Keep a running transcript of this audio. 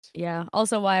Yeah.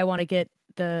 Also, why I want to get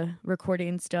the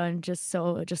recordings done, just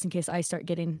in case I start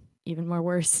getting even more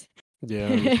worse. Yeah,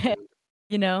 I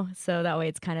understand. So that way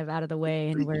it's kind of out of the way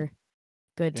and we're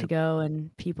good to Yep. go,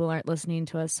 and people aren't listening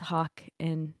to us hawk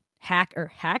and hack or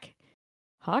hack,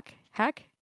 hack,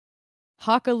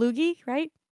 hawk a loogie,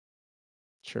 right?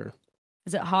 Sure.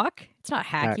 Is it hawk? It's not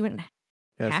hack. Hack. You wouldn't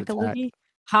Yes, hack a it's hack. loogie.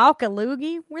 Hawk a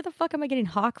loogie? Where the fuck am I getting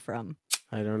hawk from?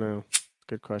 I don't know.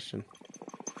 Good question.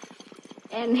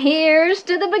 And here's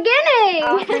to the beginning.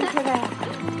 I'll drink to that.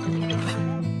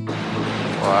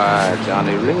 Why,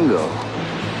 Johnny Ringo.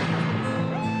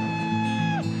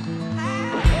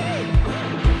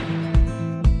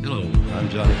 Hello, I'm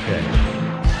Johnny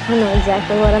Cash. I know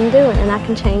exactly what I'm doing, and I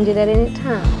can change it at any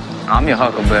time. I'm your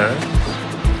huckleberry.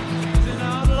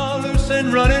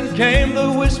 And running came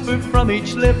the whisper from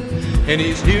each lip, and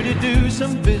he's here to do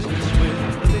some business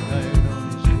with the big iron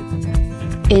on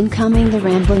his hip. Incoming the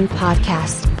Rambling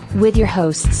Podcast, with your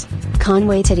hosts,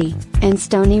 Conway Titty, and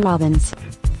Stony Robbins.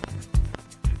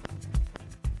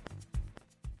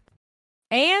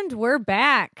 And we're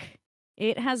back.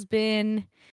 It has been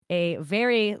a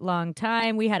very long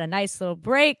time. We had a nice little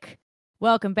break.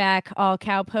 Welcome back, all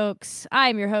cowpokes.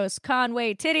 I'm your host,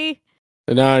 Conway Titty.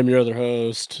 And I'm your other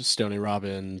host, Stony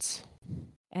Robbins.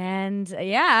 And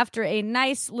after a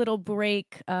nice little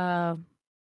break to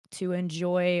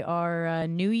enjoy our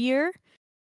new year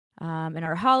and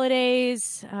our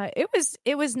holidays,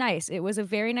 it was nice. It was a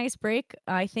very nice break.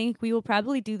 I think we will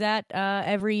probably do that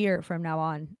every year from now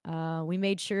on. We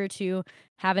made sure to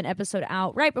have an episode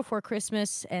out right before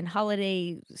Christmas and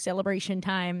holiday celebration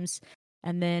times,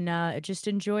 and then just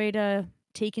enjoyed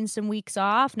taking some weeks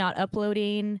off, not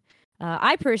uploading.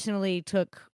 I personally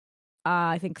took,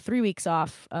 I think, 3 weeks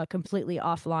off, completely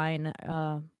offline.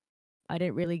 I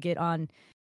didn't really get on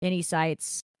any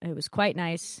sites. It was quite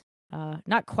nice.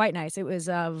 Not quite nice. It was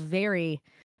very,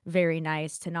 very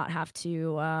nice to not have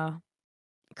to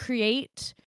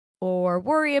create or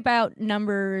worry about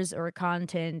numbers or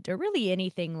content or really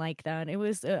anything like that. It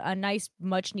was a nice,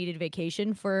 much-needed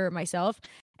vacation for myself.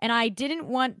 And I didn't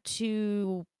want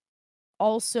to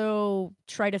also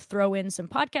try to throw in some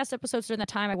podcast episodes during that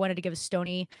time. I wanted to give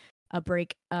Stony a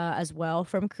break as well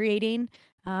from creating.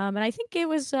 And I think it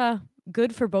was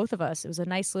good for both of us. It was a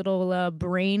nice little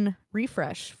brain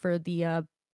refresh for the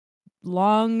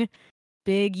long,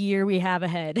 big year we have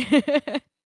ahead.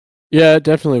 Yeah, it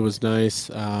definitely was nice.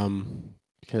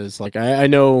 Because like I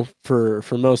know for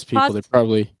most people, they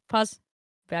probably pause,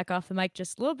 back off the mic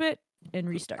just a little bit, and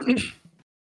restart.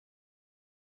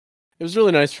 It was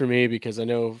really nice for me because I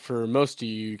know for most of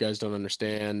you guys don't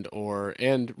understand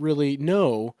and really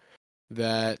know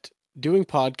that doing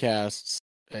podcasts,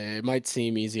 it might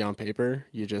seem easy on paper.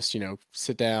 You just,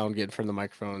 sit down, get in front of the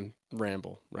microphone,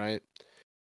 ramble, right?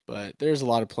 But there's a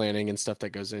lot of planning and stuff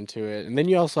that goes into it. And then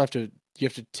you also have to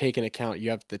take into account, you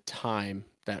have the time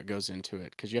that goes into it,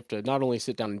 because you have to not only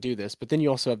sit down and do this, but then you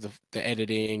also have the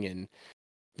editing, and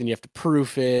then you have to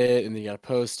proof it, and then you got to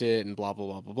post it, and blah, blah,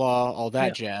 blah, blah, blah, all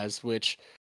that jazz, which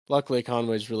luckily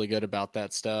Conway's really good about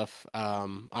that stuff.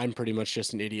 I'm pretty much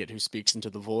just an idiot who speaks into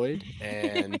the void,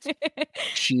 and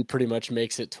she pretty much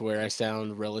makes it to where I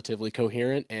sound relatively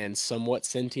coherent and somewhat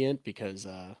sentient, because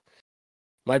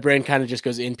my brain kind of just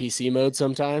goes NPC mode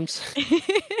sometimes.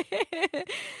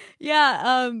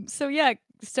 So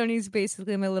Stoney's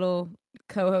basically my little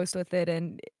co-host with it,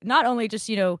 and not only just,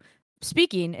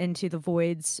 speaking into the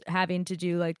voids, having to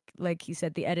do like he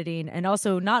said, the editing, and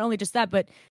also not only just that, but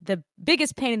the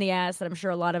biggest pain in the ass that I'm sure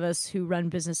a lot of us who run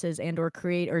businesses and or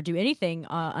create or do anything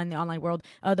on the online world,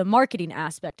 the marketing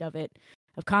aspect of it,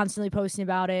 of constantly posting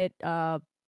about it,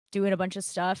 doing a bunch of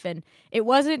stuff. And it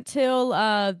wasn't till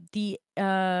I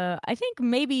think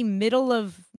maybe middle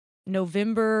of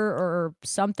November or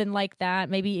something like that,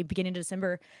 maybe beginning of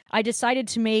December, I decided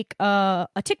to make a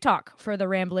TikTok for the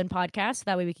Ramblin' Podcast.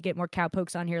 That way we could get more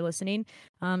cowpokes on here listening.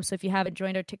 So if you haven't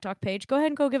joined our TikTok page, go ahead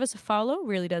and go give us a follow.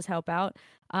 Really does help out.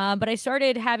 But I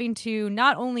started having to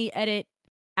not only edit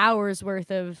hours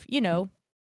worth of,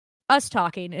 us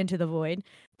talking into the void,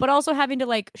 but also having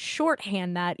to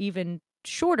shorthand that even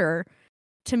shorter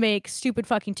to make stupid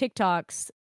fucking TikToks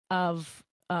of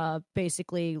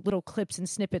basically little clips and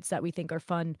snippets that we think are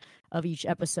fun of each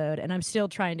episode. And I'm still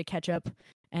trying to catch up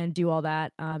and do all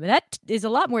that. And that is a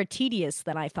lot more tedious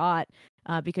than I thought,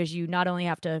 because you not only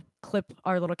have to clip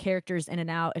our little characters in and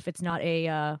out if it's not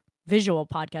a visual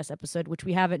podcast episode, which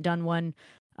we haven't done one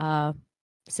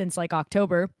since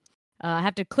October. I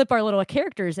have to clip our little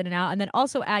characters in and out, and then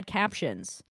also add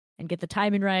captions and get the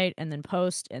timing right, and then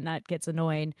post, and that gets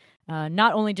annoying.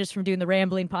 Not only just from doing the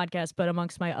Rambling Podcast, but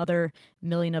amongst my other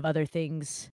million of other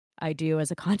things I do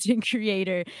as a content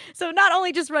creator. So not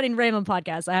only just running random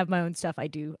podcasts, I have my own stuff I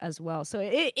do as well. So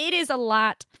it is a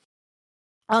lot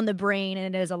on the brain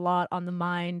and it is a lot on the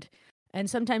mind. And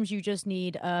sometimes you just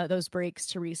need those breaks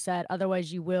to reset.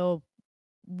 Otherwise, you will,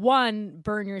 one,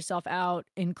 burn yourself out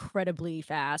incredibly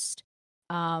fast.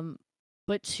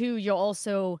 But two, you'll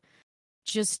also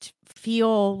just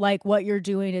feel like what you're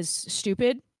doing is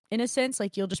stupid in a sense.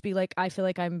 Like you'll just be like, I feel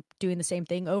like I'm doing the same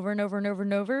thing over and over and over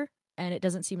and over, and it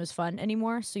doesn't seem as fun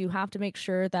anymore. So you have to make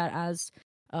sure that as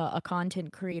a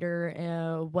content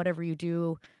creator, whatever you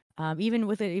do, even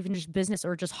with it, even just business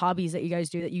or just hobbies that you guys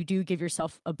do, that you do give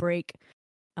yourself a break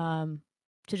to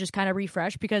just kind of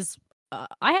refresh. Because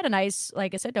I had a nice,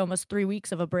 like I said, almost 3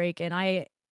 weeks of a break, and I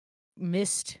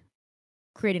missed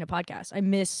creating a podcast. I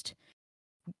missed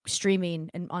streaming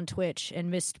and on Twitch,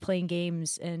 and missed playing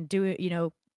games and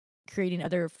creating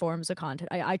other forms of content.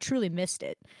 I truly missed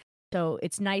it. So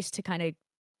it's nice to kind of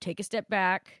take a step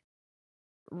back,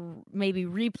 maybe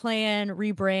replan,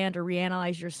 rebrand, or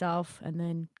reanalyze yourself, and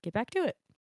then get back to it.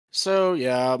 So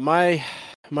yeah, my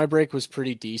break was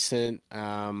pretty decent.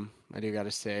 I do got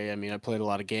to say, I mean, I played a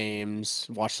lot of games,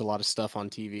 watched a lot of stuff on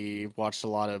TV, watched a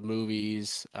lot of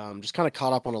movies, just kind of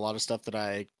caught up on a lot of stuff that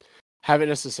I haven't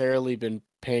necessarily been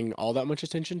paying all that much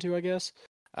attention to, I guess.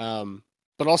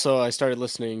 But also I started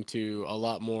listening to a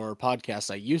lot more podcasts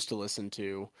I used to listen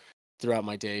to throughout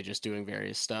my day, just doing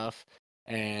various stuff.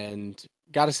 And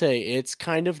gotta say, it's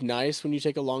kind of nice when you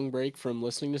take a long break from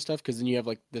listening to stuff, because then you have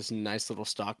like this nice little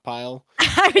stockpile.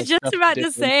 I was of just stuff to about dip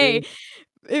to say,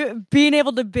 into. being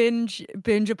able to binge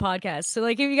a podcast. So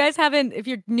like, if you guys haven't, if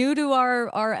you're new to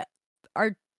our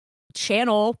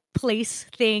channel, place,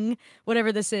 thing,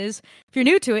 whatever this is, if you're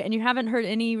new to it and you haven't heard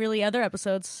any really other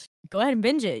episodes, go ahead and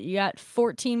binge it. You got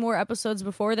 14 more episodes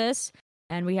before this,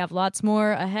 and we have lots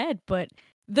more ahead. But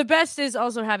the best is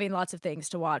also having lots of things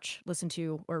to watch, listen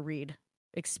to, or read,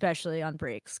 especially on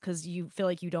breaks, because you feel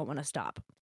like you don't want to stop.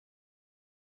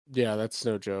 Yeah, that's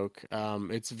no joke.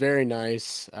 It's very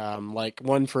nice. Like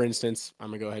one, for instance, I'm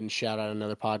gonna go ahead and shout out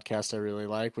another podcast I really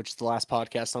like, which is The Last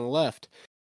Podcast on the Left.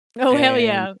 Oh, hell And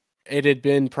yeah. it had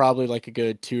been probably like a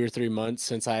good 2 or 3 months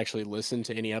since I actually listened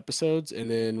to any episodes.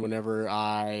 And then whenever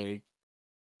I,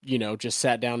 just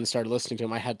sat down and started listening to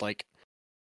them, I had like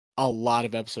a lot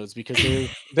of episodes, because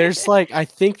there's like, I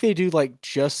think they do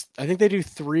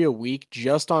 3 a week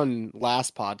just on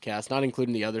Last Podcast, not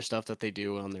including the other stuff that they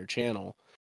do on their channel.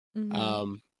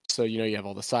 Mm-hmm. So, you have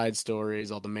all the side stories,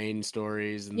 all the main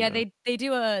stories. And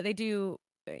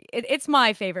it's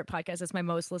my favorite podcast. It's my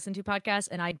most listened to podcast,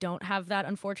 and I don't have that,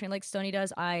 unfortunately, like Stony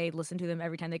does. I listen to them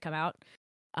every time they come out,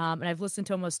 and I've listened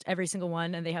to almost every single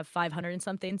one, and they have 500 and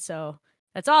something, so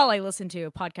that's all I listen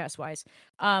to podcast wise.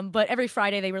 But every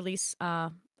Friday they release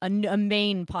a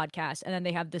main podcast, and then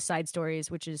they have the side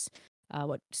stories, which is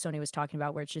what Stony was talking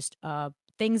about, where it's just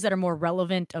things that are more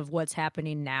relevant of what's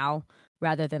happening now,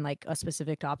 rather than like a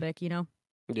specific topic, Yeah.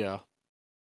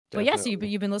 But yes, Definitely.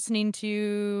 you've been listening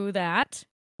to that,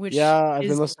 which I've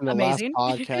is been listening to amazing.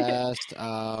 Last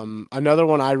Podcast. Another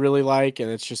one I really like,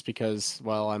 and it's just because,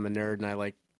 well, I'm a nerd and I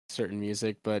like certain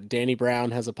music, but Danny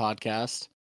Brown has a podcast.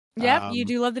 Yep, you Um,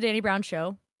 do love the Danny Brown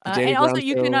Show. the Danny And also Brown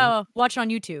you Show. can watch it on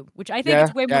YouTube, which I think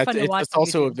it's way more fun to watch It's on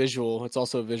also a YouTube. visual. It's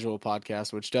also a visual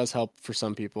podcast, which does help for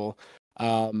some people.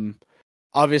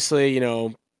 Obviously,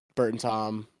 Bert and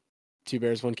Tom, Two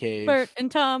Bears, One Cave. Bert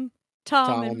and Tom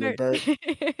and and Bert.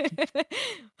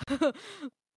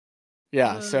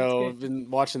 Yeah, Oh, that's so great. I've been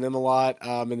watching them a lot.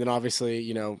 And then obviously,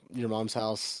 Your Mom's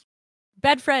House.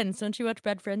 Bad Friends. Don't you watch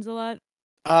Bad Friends a lot?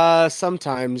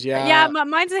 Sometimes, yeah. Yeah,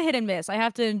 mine's a hit and miss. I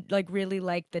have to like really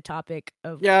like the topic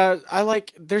of. Yeah,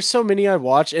 there's so many I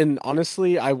watch, and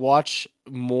honestly, I watch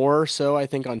more so I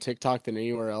think on TikTok than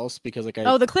anywhere else, because like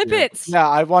Oh, the clip its. Yeah,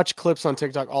 I watch clips on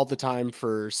TikTok all the time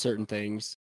for certain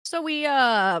things. So we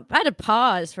had to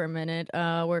pause for a minute.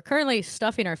 We're currently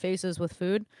stuffing our faces with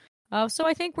food. So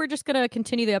I think we're just gonna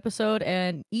continue the episode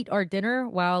and eat our dinner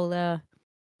while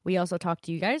we also talk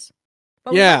to you guys.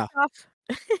 But Yeah.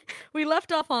 we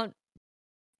left off on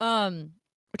we're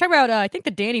talking about I think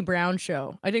the Danny Brown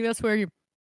Show. I think that's where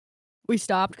we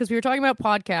stopped, because we were talking about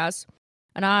podcasts,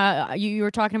 and you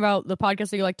were talking about the podcast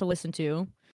that you like to listen to.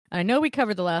 And I know we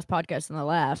covered the Last Podcast on the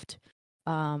Left,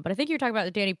 but I think you were talking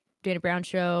about the Danny Brown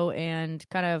Show, and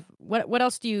kind of what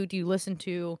else do you listen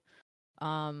to?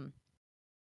 No,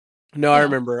 I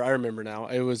remember now.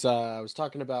 It was I was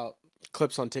talking about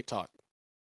clips on TikTok.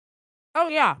 Oh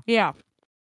yeah.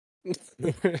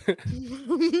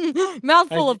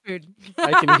 Mouthful of food.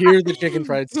 I can hear the chicken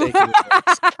fried steak in your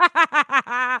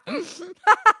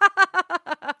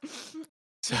voice.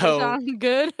 Does that So, sound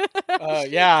good?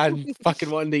 yeah, I'm fucking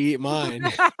wanting to eat mine.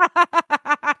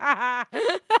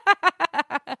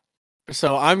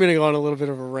 So I'm gonna go on a little bit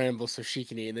of a ramble so she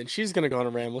can eat, and then she's gonna go on a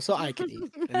ramble so I can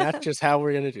eat, and that's just how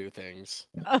we're gonna do things.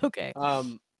 Okay.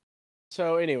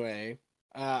 So anyway,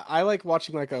 I like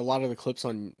watching like a lot of the clips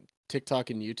on TikTok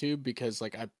and YouTube because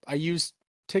like I use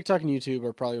TikTok and YouTube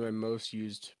are probably my most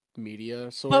used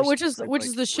media source. But which is like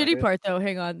the shitty Reddit. part though.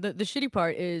 Hang on. The shitty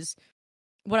part is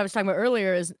what I was talking about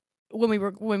earlier is when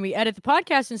we edit the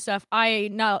podcast and stuff, I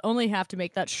not only have to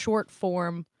make that short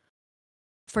form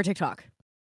for TikTok.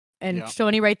 And Yeah.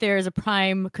 Stoney right there is a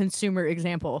prime consumer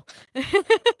example.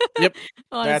 Yep.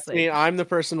 Honestly. That's me. I'm the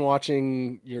person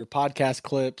watching your podcast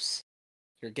clips,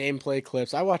 your gameplay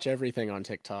clips. I watch everything on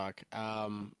TikTok.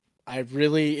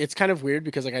 It's kind of weird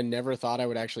because like I never thought I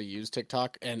would actually use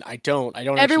TikTok, and I don't.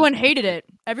 Everyone hated it.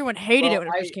 Everyone hated Well, it when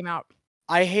it first came out.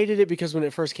 I hated it because when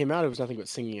it first came out, it was nothing but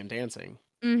singing and dancing.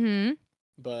 Mm-hmm.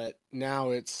 But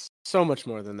now it's so much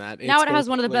more than that. Now It's it has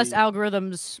one of the best basically-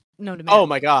 algorithms known to man. Oh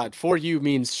my god, For You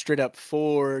means straight up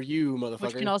for you, motherfucker.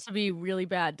 Which can also be really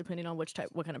bad depending on what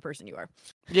kind of person you are.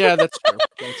 Yeah, that's true.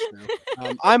 That's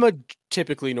true. I'm a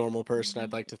typically normal person,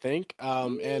 I'd like to think.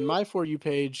 And my For You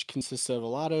page consists of a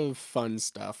lot of fun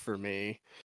stuff for me.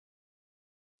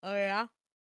 Oh yeah.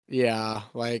 Yeah,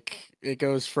 like it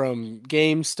goes from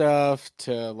game stuff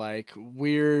to like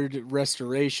weird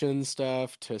restoration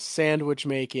stuff to sandwich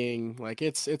making. Like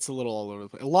it's a little all over the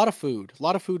place. A lot of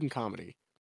food and comedy.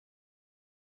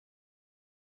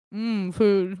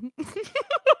 Food.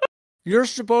 You're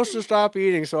supposed to stop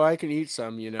eating so I can eat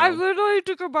some, you know. I literally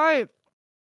took a bite.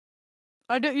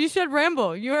 You said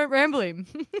ramble. You weren't rambling.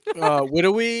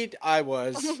 Widowweed, I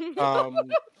was.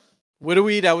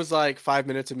 Widowweed, that was like 5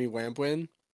 minutes of me wampwin.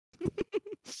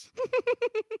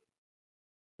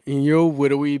 And you're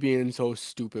Widowy being so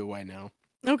stupid right now.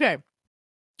 Okay.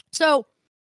 So,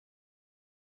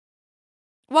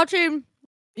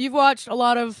 you've watched a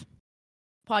lot of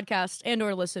podcasts and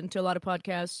or listened to a lot of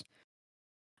podcasts.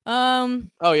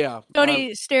 Oh yeah.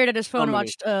 Tony stared at his phone and many?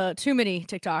 watched too many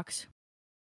TikToks.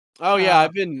 Oh yeah, uh,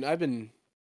 I've been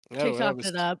TikToked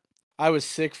it up. I was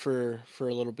sick for a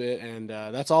little bit, and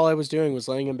that's all I was doing was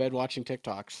laying in bed watching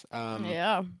TikToks.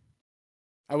 Yeah.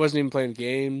 I wasn't even playing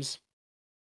games.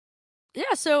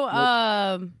 Yeah, so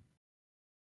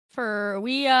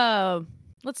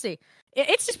let's see.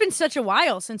 It's just been such a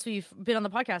while since we've been on the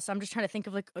podcast. So I'm just trying to think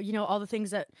of like, you know, all the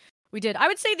things that we did. I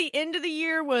would say the end of the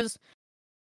year was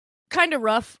kind of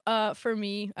rough for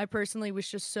me. I personally was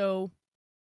just so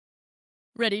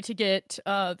ready to get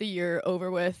the year over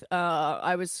with.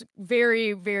 I was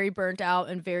very, very burnt out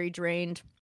and very drained.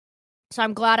 So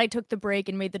I'm glad I took the break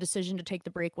and made the decision to take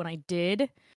the break when I did. It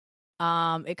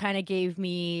kind of gave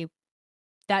me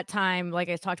that time, like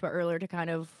I talked about earlier, to kind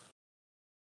of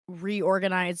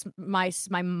reorganize my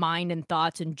mind and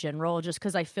thoughts in general, just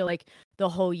because I feel like the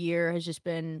whole year has just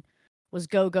was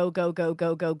go,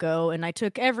 and I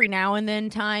took every now and then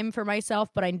time for myself,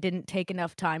 but I didn't take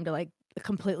enough time to like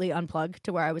completely unplug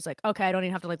to where I was like, okay, I don't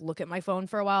even have to like look at my phone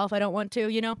for a while if I don't want to,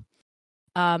 you know.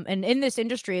 And in this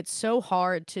industry, it's so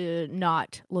hard to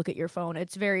not look at your phone.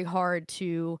 It's very hard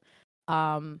to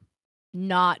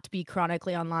not be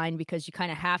chronically online, because you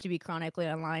kind of have to be chronically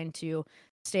online to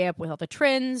stay up with all the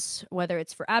trends, whether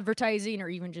it's for advertising or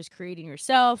even just creating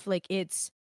yourself. Like,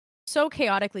 it's so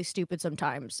chaotically stupid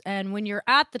sometimes. And when you're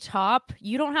at the top,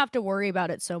 you don't have to worry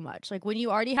about it so much. Like, when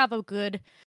you already have a good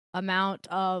amount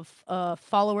of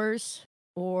followers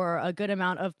or a good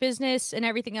amount of business and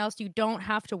everything else, you don't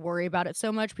have to worry about it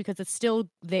so much because it's still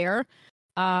there.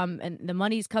 And the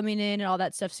money's coming in and all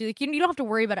that stuff. So like, you don't have to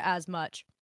worry about it as much.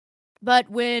 But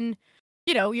when,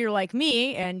 you know, you're like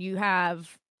me and you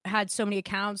have had so many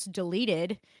accounts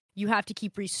deleted, you have to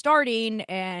keep restarting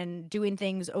and doing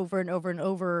things over and over and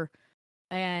over,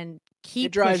 and keep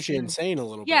It drives pushing. you insane a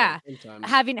little bit. Yeah,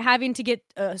 Sometimes. having to get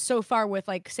so far with,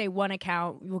 like, say one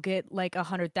account will get like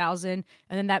 100,000, and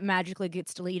then that magically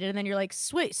gets deleted, and then you're like,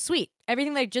 sweet,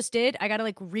 everything that I just did, I gotta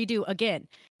like redo again,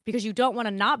 because you don't want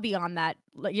to not be on that.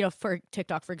 You know, for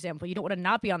TikTok, for example, you don't want to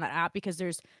not be on that app because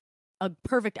there's a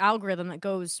perfect algorithm that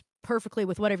goes perfectly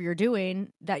with whatever you're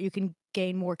doing that you can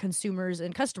gain more consumers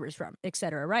and customers from,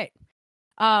 etc. Right?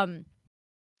 And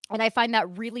I find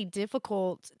that really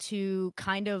difficult to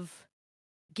kind of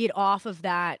get off of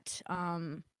that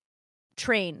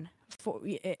train.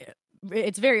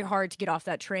 It's very hard to get off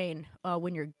that train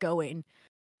when you're going.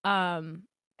 And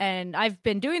I've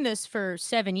been doing this for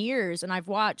 7 years, and I've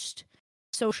watched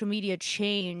social media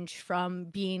change from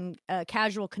being a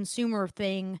casual consumer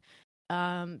thing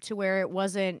to where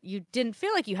you didn't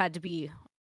feel like you had to be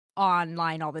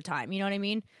online all the time. You know what I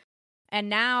mean? And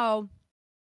now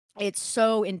it's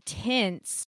so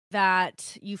intense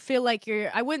that you feel like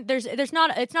it's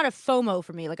not a FOMO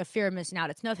for me, like a fear of missing out.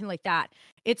 It's nothing like that.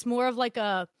 It's more of like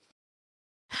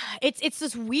it's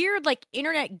this weird like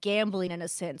internet gambling in a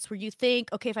sense where you think,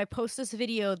 okay, if I post this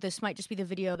video, this might just be the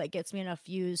video that gets me enough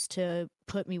views to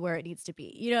put me where it needs to be.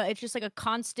 It's just like a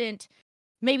constant,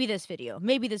 maybe this video,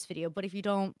 but if you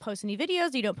don't post any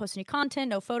videos, you don't post any content,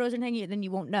 no photos or anything, then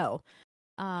you won't know.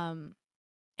 And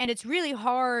it's really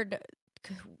hard,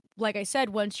 like I said,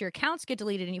 once your accounts get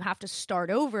deleted and you have to start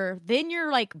over, then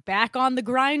you're like back on the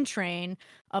grind train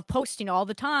of posting all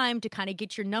the time to kind of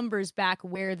get your numbers back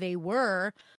where they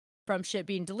were from shit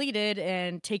being deleted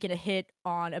and taking a hit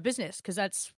on a business. Because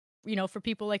that's, for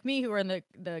people like me who are in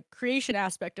the creation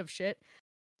aspect of shit,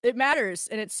 it matters.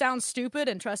 And it sounds stupid.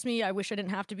 And trust me, I wish I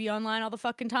didn't have to be online all the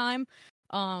fucking time.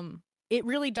 It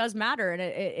really does matter. And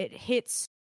it hits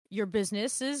your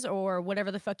businesses or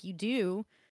whatever the fuck you do.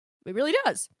 It really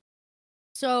does.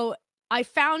 So I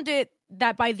found it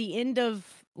that by the end of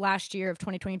last year of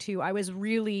 2022, I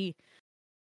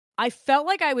felt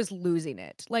like I was losing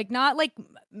it. Like, not like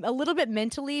a little bit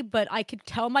mentally, but I could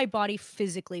tell my body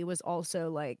physically was also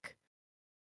like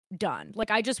done.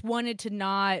 Like, I just wanted to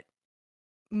not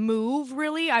move,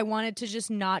 really. I wanted to just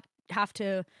not have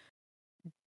to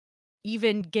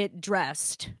even get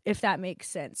dressed, if that makes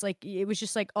sense. Like, it was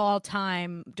just like all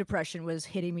time depression was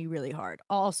hitting me really hard.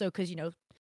 Also, because,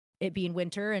 it being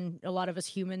winter and a lot of us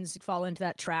humans fall into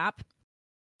that trap.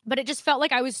 But it just felt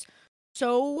like I was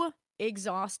so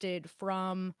exhausted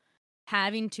from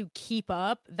having to keep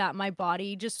up that my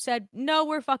body just said, no,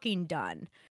 we're fucking done.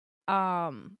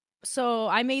 So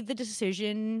I made the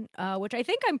decision, which I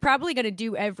think I'm probably going to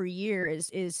do every year,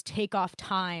 is take off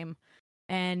time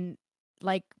and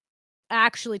like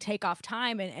actually take off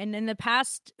time. And in the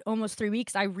past almost 3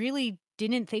 weeks, I really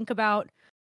didn't think about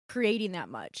creating that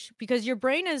much, because your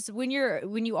brain is, when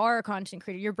you are a content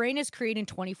creator, your brain is creating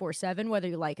 24/7, whether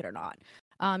you like it or not.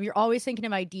 You're always thinking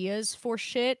of ideas for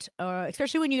shit,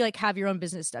 especially when you like have your own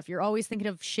business stuff. You're always thinking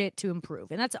of shit to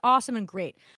improve, and that's awesome and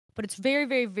great. But it's very,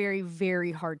 very, very,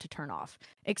 very hard to turn off,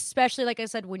 especially like I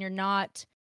said, when you're not,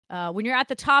 when you're at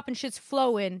the top and shit's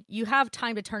flowing, you have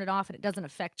time to turn it off and it doesn't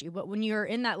affect you. But when you're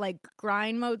in that like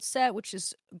grind mode set, which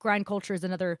is grind culture, is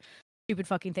another stupid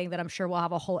fucking thing that I'm sure we'll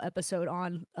have a whole episode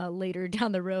on later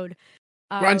down the road.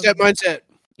 Mindset.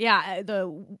 Yeah,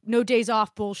 the no days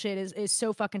off bullshit is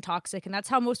so fucking toxic, and that's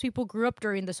how most people grew up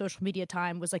during the social media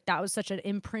time. Was like, that was such an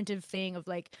imprinted thing of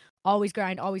like always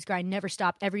grind, never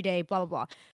stop, every day, blah blah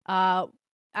blah.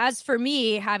 As for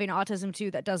me, having autism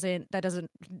too, that doesn't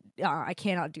I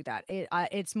cannot do that.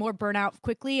 It's more burnout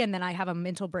quickly, and then I have a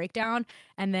mental breakdown,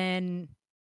 and then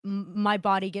my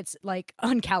body gets like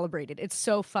uncalibrated. It's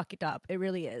so fucked up. It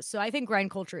really is. So I think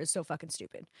grind culture is so fucking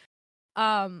stupid.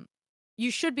 You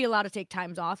should be allowed to take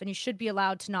times off, and you should be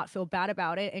allowed to not feel bad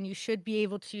about it, and you should be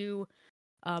able to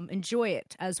enjoy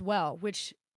it as well,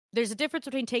 which there's a difference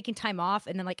between taking time off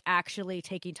and then like actually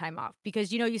taking time off.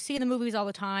 Because, you see in the movies all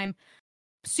the time,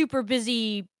 super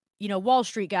busy, Wall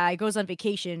Street guy goes on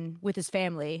vacation with his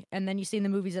family, and then you see in the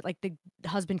movies that like the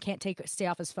husband can't stay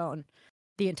off his phone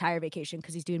the entire vacation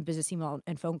because he's doing business email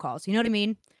and phone calls. You know what I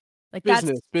mean? Like,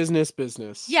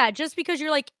 business. Yeah, just because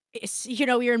you're like,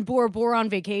 you're in Bora Bora on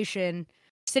vacation,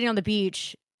 sitting on the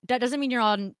beach, that doesn't mean you're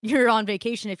on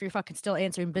vacation if you're fucking still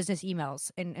answering business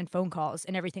emails and phone calls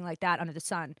and everything like that under the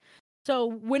sun. So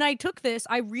when I took this,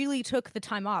 I really took the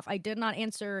time off. I did not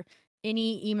answer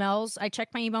any emails. I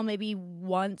checked my email maybe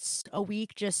once a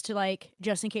week just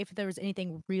in case if there was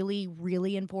anything really,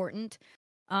 really important.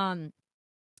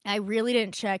 I really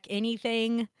didn't check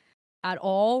anything at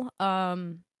all.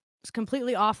 Was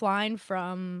completely offline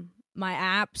from my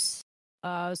apps.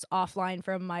 Was offline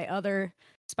from my other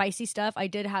spicy stuff. I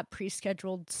did have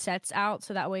pre-scheduled sets out,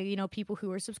 so that way, people who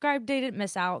were subscribed didn't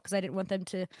miss out, because I didn't want them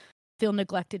to feel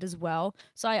neglected as well.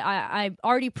 So I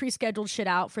already pre-scheduled shit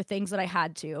out for things that I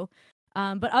had to.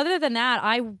 But other than that,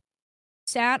 I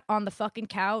sat on the fucking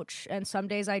couch, and some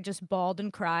days I just bawled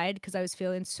and cried because I was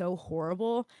feeling so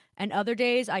horrible. And other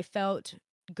days I felt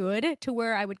good, to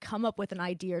where I would come up with an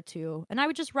idea or two and I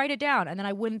would just write it down, and then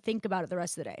I wouldn't think about it the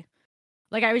rest of the day.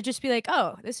 Like, I would just be like,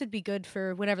 oh, this would be good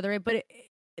for whenever they're right. But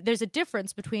there's a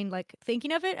difference between like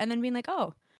thinking of it and then being like,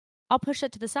 oh, I'll push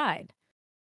that to the side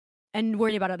and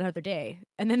worry about it another day.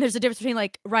 And then there's a difference between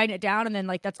like writing it down and then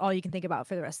like that's all you can think about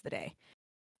for the rest of the day.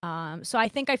 So I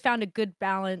think I found a good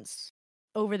balance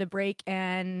over the break.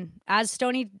 And as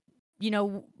Stony,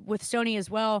 with Stony as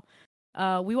well,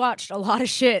 we watched a lot of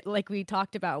shit, like we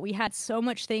talked about. We had so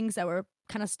much things that were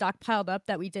kind of stockpiled up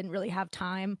that we didn't really have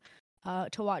time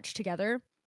to watch together.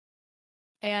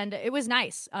 and it was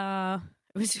nice. It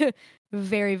was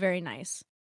very, very nice.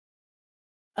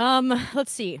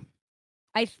 Let's see.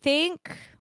 I think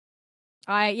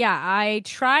I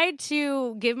tried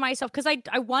to give myself, because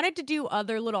I wanted to do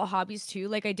other little hobbies too.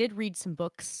 Like I did read some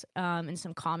books and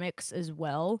some comics as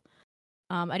well.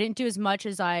 I didn't do as much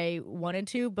as I wanted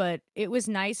to, but it was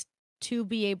nice to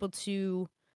be able to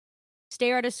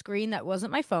stare at a screen that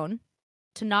wasn't my phone,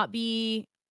 to not be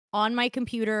on my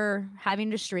computer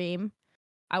having to stream.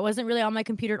 I wasn't really on my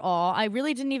computer at all. I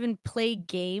really didn't even play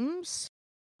games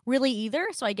really either,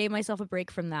 so I gave myself a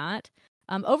break from that.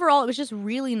 Overall, it was just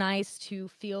really nice to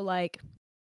feel like,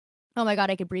 oh my god,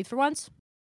 I could breathe for once.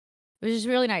 It was just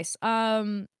really nice.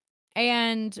 And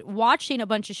watching a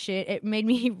bunch of shit, it made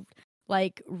me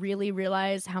like really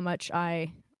realize how much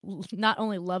I not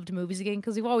only loved movies again,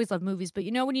 because we've always loved movies, but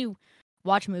you know when you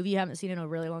watch a movie you haven't seen in a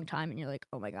really long time and you're like,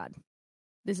 oh my god,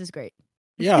 this is great.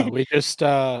 Yeah,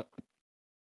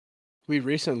 we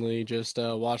recently just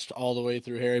watched all the way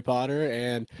through Harry Potter,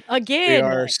 and we Again,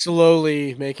 are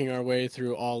slowly making our way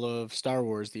through all of Star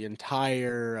Wars, the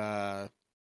entire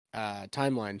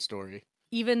timeline story.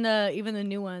 even the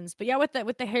new ones. But yeah, with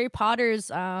the Harry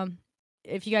Potters,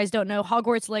 if you guys don't know,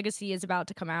 Hogwarts Legacy is about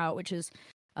to come out, which is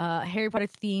a Harry Potter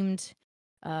themed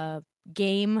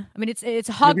game. I mean, it's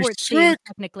a gonna be Hogwarts theme sick.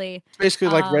 technically, It's basically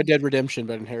like Um, Red Dead Redemption,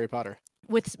 but in Harry Potter.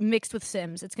 mixed with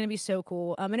Sims. It's gonna be so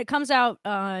cool. And it comes out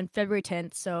on February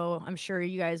 10th, so I'm sure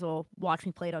you guys will watch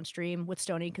me play it on stream with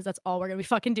Stony, because that's all we're gonna be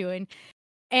fucking doing.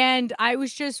 And I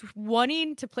was just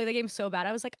wanting to play the game so bad.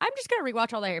 I was like, I'm just gonna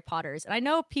rewatch all the Harry Potters. And I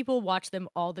know people watch them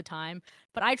all the time,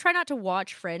 but I try not to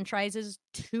watch franchises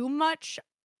too much.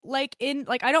 Like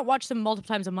I don't watch them multiple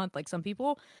times a month like some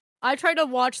people. I try to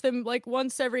watch them like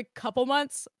once every couple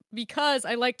months, because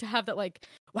I like to have that like,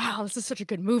 wow, this is such a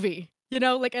good movie. You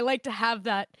know, like I like to have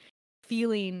that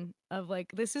feeling of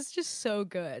like, this is just so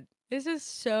good. This is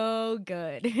so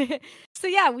good. So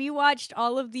yeah, we watched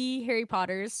all of the Harry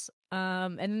Potters.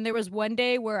 And then there was one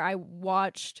day where I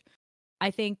watched,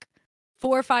 I think,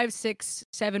 4, 5, 6,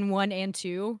 7, 1, and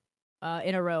 2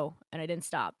 in a row, and I didn't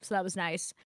stop. So that was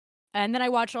nice. And then I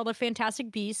watched all the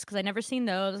Fantastic Beasts, because I never seen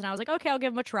those, and I was like, okay, I'll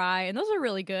give them a try. And those are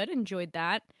really good. Enjoyed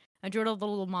that. I enjoyed all the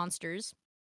little monsters,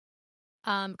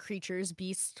 creatures,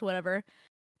 beasts, whatever.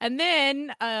 And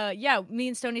then, me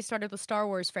and Stoney started the Star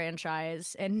Wars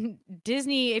franchise, and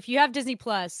Disney. If you have Disney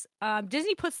Plus,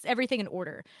 Disney puts everything in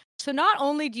order. So not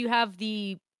only do you have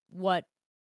the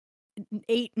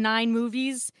 8, 9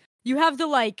 movies, you have the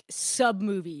like sub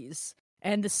movies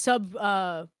and the sub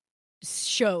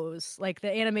shows, like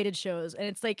the animated shows, and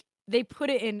it's like they put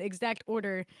it in exact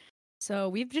order. So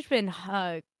we've just been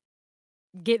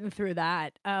getting through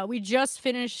that. We just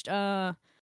finished the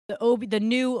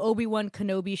new Obi-Wan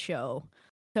Kenobi show.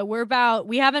 So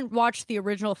we haven't watched the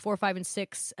original 4, 5, and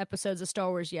 6 episodes of Star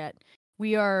Wars yet.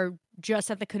 We are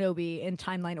just at the Kenobi in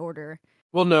timeline order.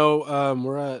 Well, no,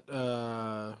 we're at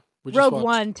we just Rogue watched-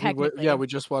 One, we- technically. Yeah, we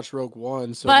just watched Rogue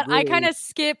One. So But really, I kind of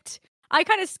skipped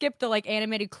the like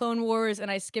animated Clone Wars, and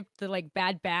I skipped the like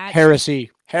Bad Batch. heresy.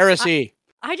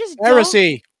 I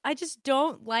just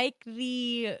don't like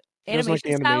the She doesn't like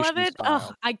animation the style of animation it. style.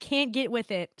 Ugh, I can't get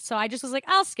with it. So I just was like,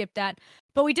 I'll skip that.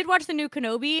 But we did watch the new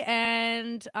Kenobi,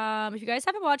 and if you guys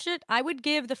haven't watched it, I would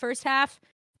give the first half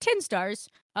 10 stars,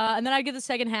 and then I'd give the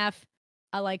second half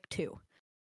like 2.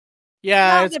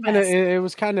 Yeah, Not it's the kind of best. it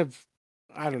was kind of,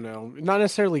 I don't know, not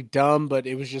necessarily dumb, but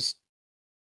it was just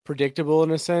predictable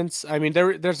in a sense. I mean,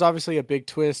 there's obviously a big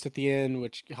twist at the end,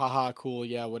 which haha, cool,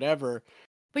 yeah, whatever.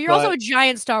 But you're also But- a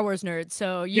giant Star Wars nerd,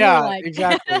 so you Yeah, were like,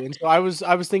 exactly. And so I was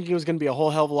thinking it was going to be a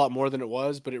whole hell of a lot more than it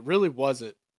was, but it really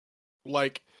wasn't.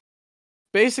 Like,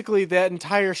 basically, that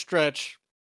entire stretch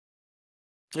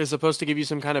is supposed to give you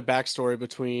some kind of backstory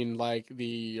between like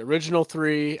the original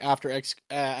 3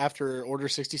 after Order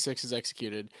 66 is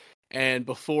executed, and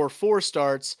before 4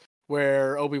 starts,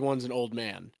 where Obi-Wan's an old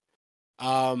man.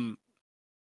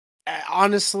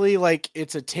 Honestly, like,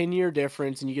 it's a 10-year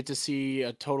difference, and you get to see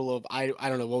a total of I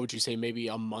don't know, what would you say, maybe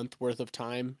a month worth of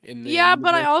time in the yeah.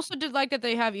 But I universe? also did like that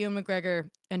they have Ewan McGregor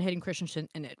and Hayden Christensen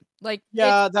in it. Like,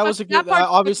 Yeah, it's that was a that good. part's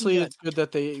fucking Obviously, good. it's good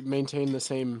that they maintain the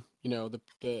same, the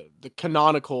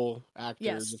canonical actors,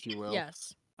 Yes, if you will.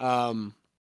 yes.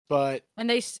 But And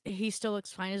he still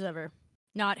looks fine as ever.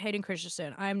 Not Hayden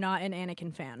Christensen. I'm not an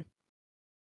Anakin fan.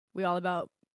 We all about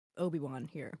Obi-Wan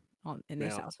here in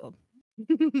this Yeah. household.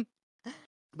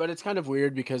 it's kind of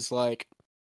weird because like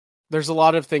there's a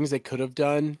lot of things they could have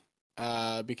done,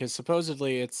 because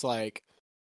supposedly it's like,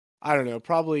 I don't know,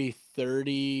 probably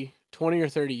 20 or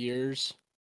 30 years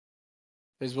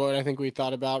is what I think we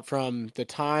thought about from the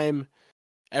time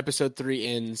episode 3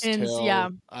 ends till yeah.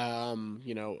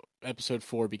 episode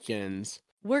 4 begins.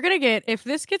 We're gonna get, if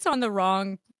this gets on the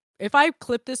wrong, if I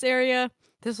clip this area,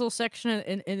 this little section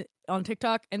in on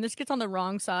TikTok, and this gets on the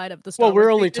wrong side of the Star Well, we're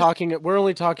Wars only pages, talking No,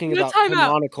 about time out.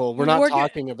 canonical. We're not We're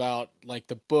talking about like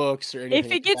the books or anything. if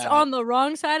it like gets that. on the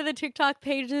wrong side of the TikTok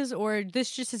pages, or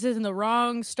this just is in the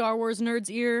wrong Star Wars nerds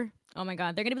ear, oh my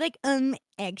god, they're gonna be like,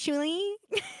 actually.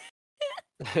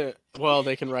 Well,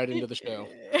 they can write into the show,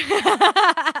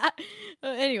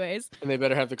 Anyways, and they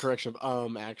better have the correction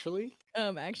of actually.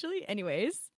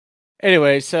 anyways.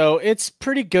 Anyway, so it's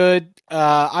pretty good.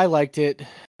 I liked it.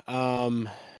 A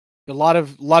lot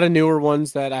of newer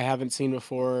ones that I haven't seen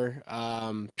before.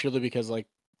 Purely because like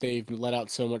they've let out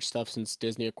so much stuff since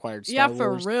Disney acquired Star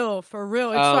Wars. For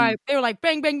real. It's like they were like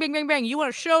bang, bang, bang, bang, bang. You want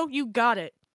a show? You got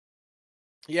it.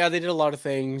 Yeah, they did a lot of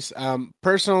things.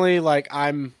 Personally, like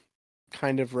I'm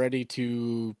kind of ready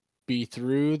to be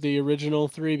through the original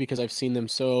 3 because I've seen them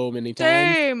so many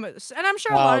times. Same, and I'm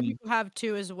sure a lot of people have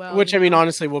too as well. Which I you mean, know?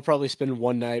 honestly, we'll probably spend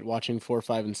one night watching 4,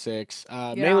 5, and 6.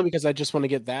 Mainly because I just want to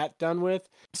get that done with.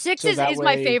 6 so is that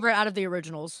my way- favorite out of the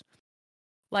originals.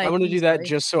 Like I want to do that easily.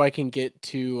 just so I can get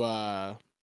to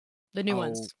the new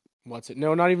ones. What's it?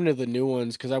 No, not even to the new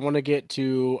ones because I want to get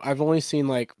to. I've only seen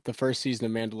like the first season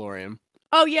of Mandalorian.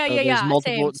 Oh yeah, So yeah, there's yeah.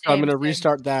 multiple. Same, so I'm same, gonna same.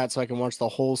 restart that so I can watch the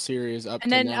whole series up And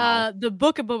to then now. the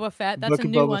Book of Boba Fett. That's Book a of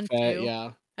new Boba one Fett, too.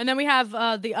 yeah. And then we have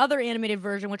the other animated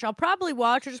version, which I'll probably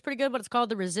watch, which is pretty good, but it's called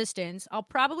The Resistance. I'll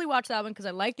probably watch that one because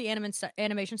I like the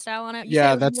animation style on it. You said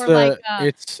Yeah, it was that's more the. like,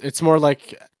 it's more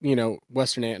like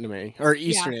Western anime or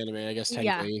Eastern anime, I guess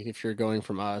Yeah. technically if you're going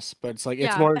from us, but it's like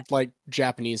it's Yeah. more like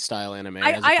Japanese style anime.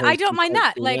 I as don't opposed to mind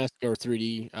that, like- cartoon-esque or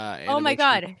 3D. oh my animation.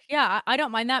 god, yeah, I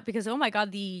don't mind that because oh my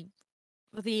god, the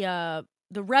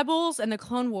Rebels and the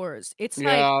Clone Wars. It's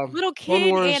Yeah, like little Clone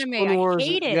kid Wars, anime. Clone Wars, I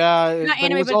hate it. yeah, Not but it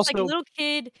anime, was but it's like also little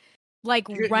kid, like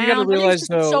you gotta round. Everything's realize,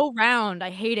 just though- so round. I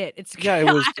hate it. It's yeah,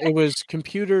 it was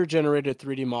computer generated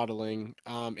 3D modeling,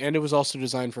 and it was also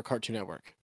designed for Cartoon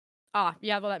Network.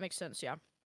 yeah, well that makes sense. Yeah.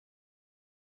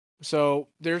 So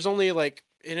there's only like,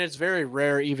 and it's very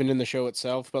rare even in the show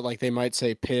itself, but like they might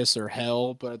say piss or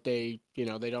hell, but they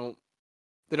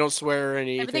don't swear or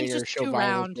anything Everything's or just show too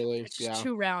violence round. really. It's just Yeah.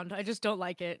 too round. I just don't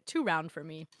like it. Too round for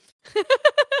me.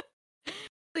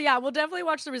 So yeah, we'll definitely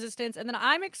watch The Resistance, and then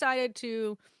I'm excited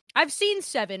to. I've seen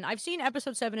 7. I've seen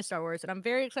episode 7 of Star Wars, and I'm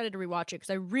very excited to rewatch it because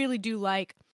I really do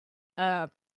like the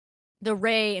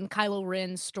Rey and Kylo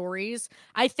Ren stories.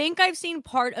 I think I've seen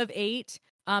part of 8.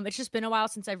 It's just been a while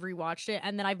since I've rewatched it,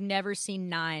 and then I've never seen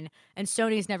 9, and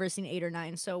Sony's never seen 8 or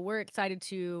 9. So we're excited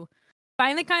to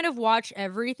finally kind of watch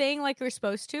everything like we're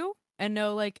supposed to, and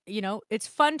know like it's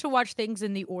fun to watch things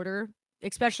in the order,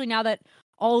 especially now that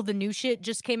all of the new shit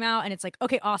just came out, and it's like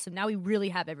okay, awesome. Now we really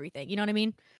have everything. You know what I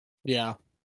mean? Yeah.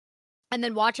 And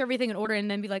then watch everything in order, and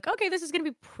then be like, okay, this is gonna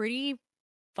be pretty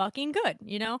fucking good.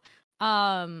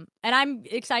 And I'm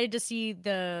excited to see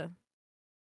the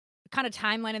kind of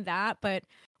timeline of that. But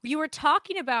you were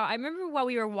talking about, I remember while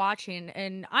we were watching,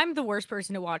 and I'm the worst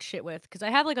person to watch shit with because I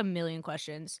have like a million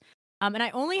questions. And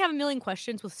I only have a million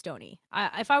questions with Stony.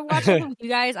 If I watched something with you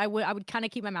guys, I would kind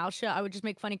of keep my mouth shut. I would just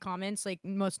make funny comments like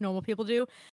most normal people do.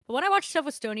 But when I watch stuff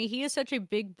with Stony, he is such a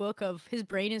big book of his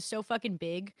brain is so fucking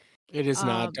big. It is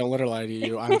not. Don't let her lie to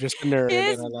you. I'm just a nerd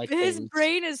His, and I like his things.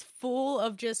 brain is full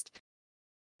of just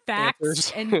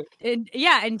facts Answers. and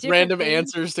different Random things.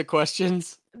 answers to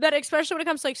questions. That especially when it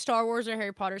comes to like Star Wars or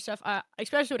Harry Potter stuff,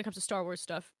 especially when it comes to Star Wars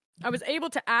stuff, I was able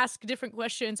to ask different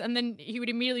questions and then he would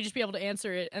immediately just be able to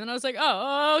answer it. And then I was like,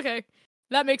 oh, okay.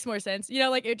 That makes more sense.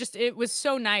 Like it was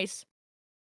so nice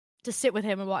to sit with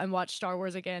him and watch Star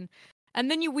Wars again. And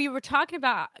then we were talking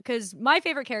about, because my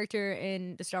favorite character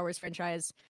in the Star Wars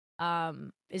franchise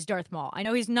is Darth Maul. I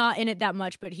know he's not in it that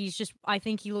much, but he's just, I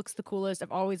think he looks the coolest.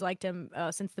 I've always liked him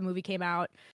since the movie came out.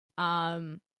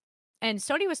 And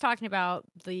Sony was talking about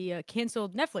the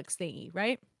canceled Netflix thingy,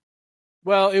 right?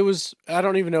 Well, I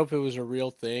don't even know if it was a real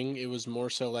thing. It was more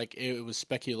so like it was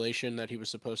speculation that he was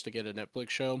supposed to get a Netflix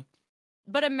show.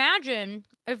 But imagine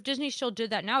if Disney still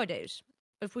did that nowadays.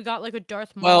 If we got like a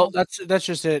Darth Maul. Well, that's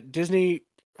just it. Disney,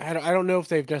 I don't know if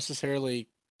they've necessarily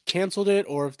canceled it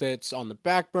or if it's on the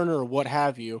back burner or what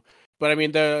have you. But I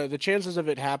mean, the chances of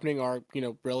it happening are,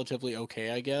 relatively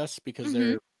okay, I guess, because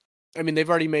they've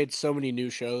already made so many new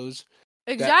shows.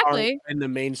 Exactly. In the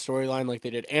main storyline, like they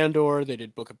did Andor, they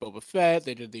did Book of Boba Fett,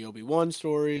 they did the Obi-Wan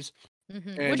stories.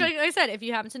 Which, like I said, if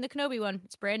you haven't seen the Kenobi one,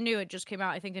 it's brand new. It just came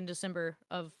out, I think, in December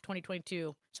of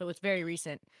 2022, so it's very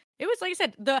recent. It was, like I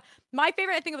said, my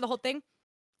favorite, I think, of the whole thing,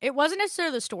 it wasn't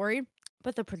necessarily the story,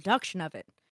 but the production of it.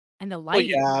 and the Well, lighting.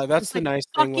 yeah, that's was the like nice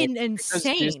thing. fucking Because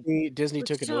insane. Disney It was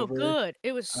took it so over. good.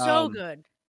 It was so Um, good.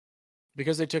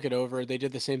 because they took it over, they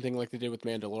did the same thing like they did with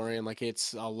Mandalorian. Like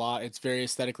it's very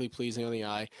aesthetically pleasing on the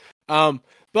eye.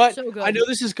 But So I good. know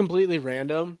this is completely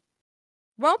random.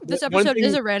 Well, this One episode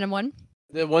is thing- a random one.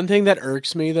 The one thing that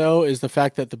irks me though is the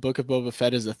fact that the Book of Boba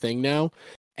Fett is a thing now,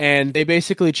 and they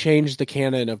basically changed the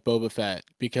canon of Boba Fett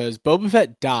because Boba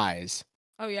Fett dies.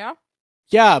 Oh yeah.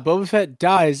 Yeah, Boba Fett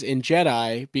dies in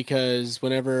Jedi because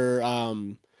whenever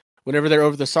they're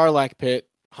over the Sarlacc pit,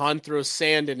 Han throws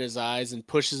sand in his eyes and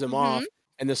pushes him off,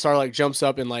 and the Sarlacc jumps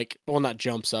up and not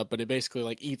jumps up, but it basically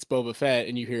like eats Boba Fett,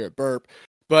 and you hear it burp.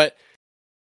 But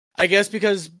I guess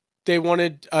because they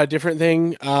wanted a different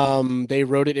thing, they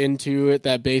wrote it into it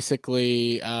that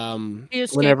basically He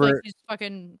escaped whenever like these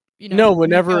fucking out of the whale.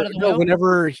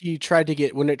 whenever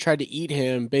when it tried to eat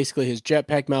him, basically his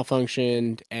jetpack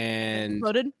malfunctioned and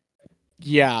Exploded.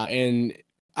 yeah, and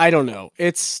I don't know.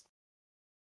 It's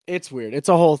weird. It's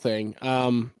a whole thing.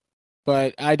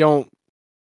 But I don't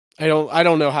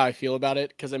know how I feel about it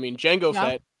because I mean Jango Yeah.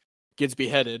 Fett gets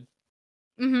beheaded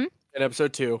Mm-hmm. in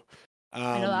episode 2.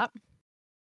 I know that.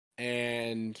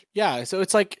 And yeah, so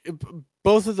it's like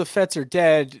both of the Fetts are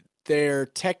dead. They're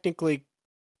technically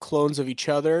clones of each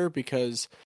other because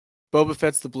Boba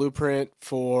Fett's the blueprint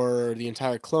for the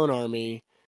entire clone army.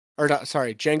 Or not,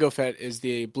 sorry, Jango Fett is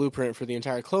the blueprint for the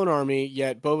entire clone army,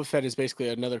 yet Boba Fett is basically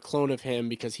another clone of him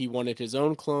because he wanted his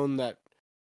own clone that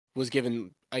was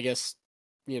given, I guess,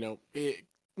 not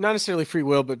necessarily free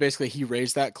will, but basically he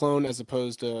raised that clone as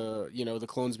opposed to, the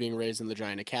clones being raised in the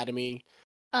Giant Academy.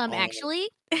 Actually.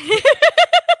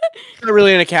 It's not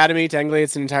really an academy, technically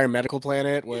it's an entire medical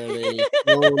planet where they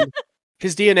cloned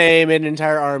his DNA, made an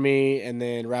entire army, and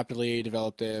then rapidly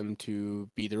developed them to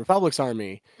be the Republic's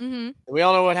army. Mm-hmm. And we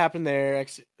all know what happened there.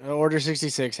 Order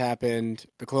 66 happened.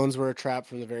 The clones were a trap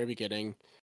from the very beginning.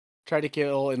 Tried to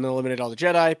kill and eliminate all the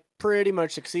Jedi. Pretty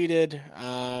much succeeded.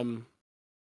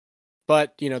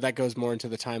 But, that goes more into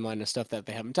the timeline of stuff that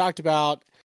they haven't talked about.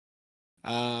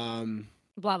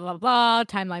 Blah blah blah.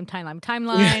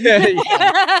 Timeline.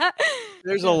 Yeah.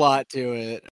 There's a lot to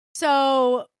it.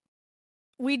 So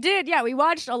we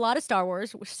watched a lot of Star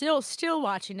Wars. We're still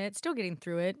watching it, still getting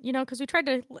through it, because we tried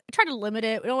to limit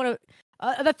it. We don't want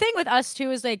to. The thing with us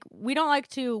too is like we like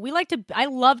to. I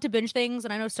love to binge things,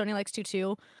 and I know Sony likes to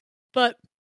too, but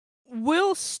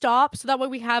we'll stop so that way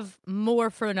we have more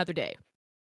for another day.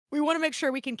 We want to make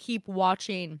sure we can keep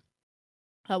watching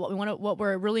what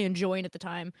we're really enjoying at the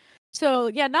time. So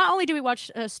yeah, not only do we watch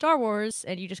Star Wars,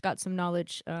 and you just got some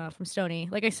knowledge from Stoney.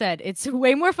 Like I said, it's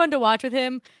way more fun to watch with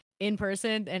him in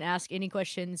person and ask any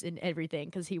questions and everything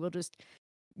because he will just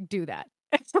do that.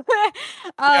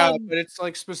 Yeah, but it's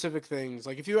like specific things.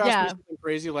 Like if you ask me Yeah. something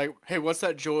crazy, like, "Hey, what's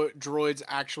that droid's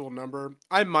actual number?"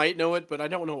 I might know it, but I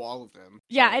don't know all of them.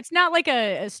 Yeah, So- it's not like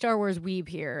a Star Wars weeb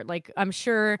here. Like I'm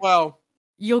sure well,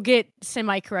 you'll get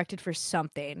semi-corrected for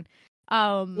something.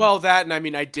 that, and I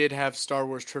mean, I did have Star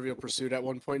Wars Trivial Pursuit at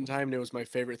one point in time, and it was my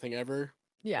favorite thing ever.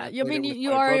 yeah, I you played it mean with you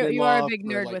my are a brother-in-law big for,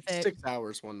 nerd like, with it. 6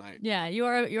 hours one night. Yeah, you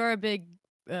are a big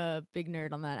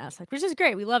nerd on that aspect, which is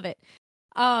great. We love it.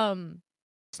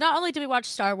 So not only did we watch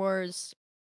Star Wars,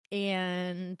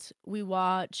 and we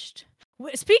watched.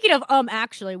 Speaking of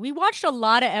actually, we watched a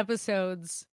lot of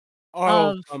episodes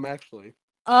Oh, Of- actually,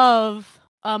 of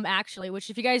actually, which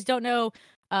if you guys don't know,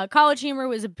 College Humor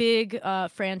was a big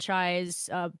franchise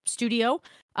studio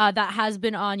that has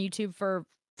been on YouTube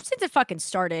since it fucking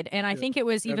started, and I Yeah, think it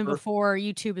was even ever. before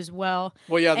YouTube as well.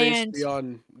 well, yeah, they used and- to be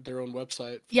on their own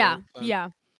website. Yeah,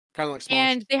 kind of like Smosh.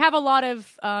 and they have a lot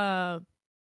of.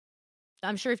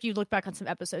 I'm sure if you look back on some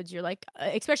episodes, you're like,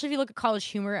 especially if you look at College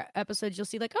Humor episodes, you'll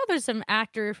see like, oh, there's some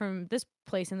actor from this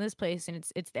place and this place, and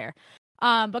it's there.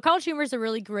 But College Humor is a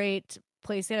really great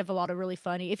place. They have a lot of really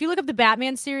funny. If you look up the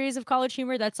Batman series of College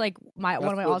Humor, that's like one of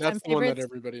my all-time That's the one favorites. that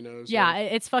everybody knows. Yeah,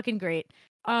 it's fucking great.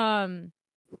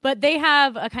 But they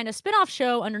have a kind of spin-off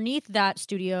show underneath that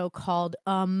studio called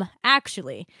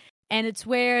Actually. And it's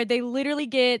where they literally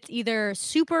get either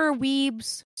super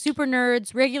weebs, super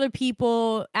nerds, regular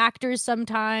people, actors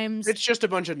sometimes. It's just a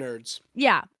bunch of nerds.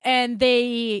 Yeah, and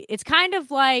it's kind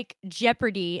of like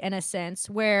Jeopardy in a sense,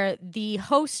 where the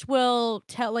host will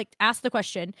ask the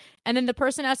question, and then the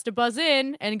person has to buzz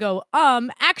in and go,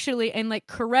 actually, and like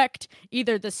correct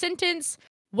either the sentence,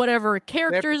 whatever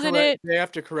characters in it. They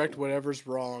have to correct whatever's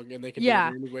wrong, and they can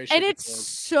Yeah, do it in any way, And shape, or it's form.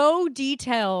 so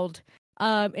detailed.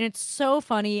 And it's so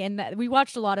funny, and we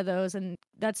watched a lot of those, and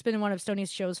that's been one of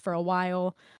Stoney's shows for a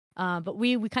while. But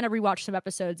we kind of rewatched some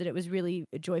episodes, and it was really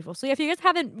joyful. So yeah, if you guys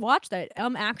haven't watched that,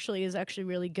 actually is actually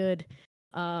really good.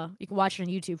 You can watch it on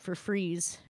YouTube for free.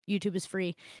 YouTube is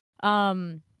free.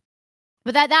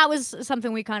 But that was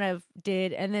something we kind of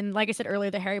did. And then, like I said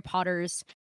earlier, the Harry Potters.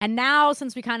 And now,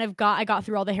 since we kind of I got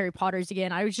through all the Harry Potters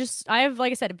again,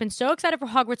 like I said, I've been so excited for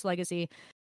Hogwarts Legacy.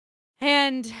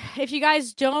 And if you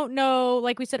guys don't know,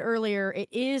 like we said earlier, it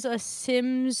is a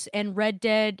Sims and Red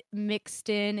Dead mixed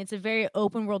in. It's a very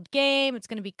open world game. It's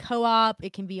going to be co-op.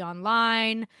 It can be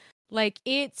online. Like,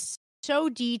 it's so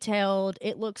detailed.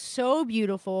 It looks so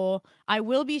beautiful. I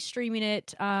will be streaming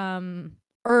it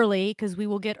early because we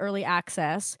will get early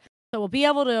access. So we'll be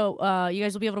able to, you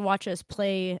guys will be able to watch us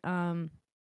play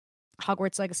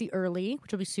Hogwarts Legacy early,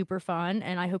 which will be super fun.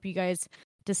 And I hope you guys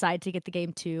decide to get the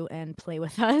game too and play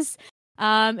with us.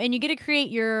 And you get to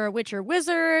create your Witcher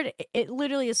wizard. It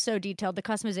literally is so detailed. The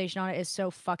customization on it is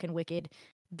so fucking wicked.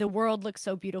 The world looks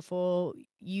so beautiful.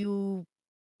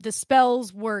 The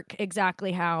spells work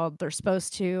exactly how they're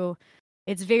supposed to.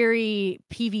 It's very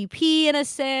PvP in a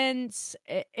sense.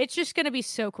 It's just going to be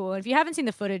so cool. And if you haven't seen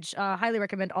the footage, highly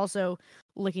recommend also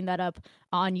looking that up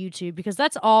on YouTube, because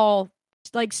that's all.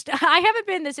 Like, I haven't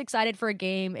been this excited for a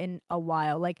game in a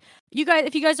while. Like, you guys,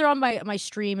 if you guys are on my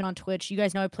stream and on Twitch, you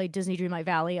guys know I played Disney Dreamlight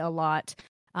Valley a lot,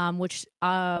 which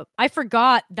I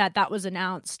forgot that was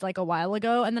announced like a while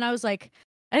ago. And then I was like,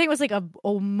 I think it was like a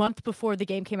month before the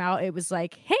game came out. It was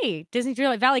like, hey, Disney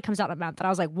Dreamlight Valley comes out in a month. And I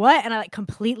was like, what? And I like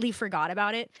completely forgot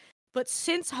about it. But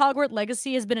since Hogwarts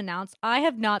Legacy has been announced, I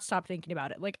have not stopped thinking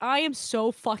about it. Like, I am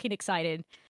so fucking excited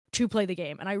to play the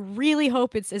game. And I really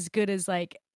hope it's as good as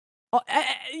like,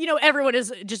 everyone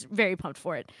is just very pumped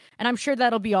for it. And I'm sure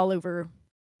that'll be all over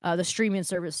the streaming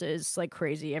services like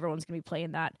crazy. Everyone's going to be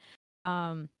playing that.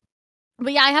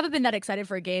 But yeah, I haven't been that excited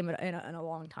for a game in a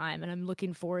long time, and I'm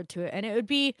looking forward to it. And it would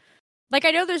be, like,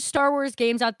 I know there's Star Wars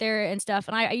games out there and stuff,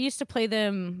 and I used to play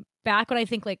them back when I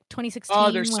think, like, 2016. Oh,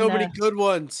 there's so many good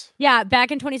ones. Yeah, back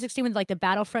in 2016 when, like, the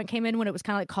Battlefront came in, when it was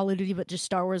kind of like Call of Duty, but just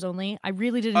Star Wars only. I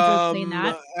really did enjoy playing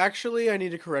that. Actually, I need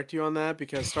to correct you on that,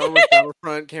 because Star Wars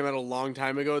Battlefront came out a long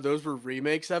time ago. Those were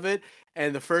remakes of it,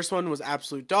 and the first one was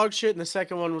absolute dog shit, and the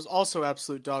second one was also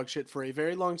absolute dog shit for a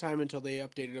very long time until they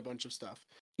updated a bunch of stuff.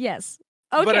 Yes.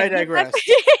 Okay, but I digress.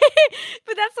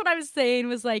 But that's what I was saying,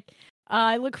 was like,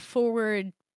 I look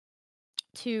forward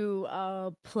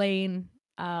to playing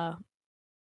the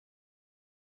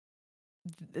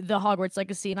Hogwarts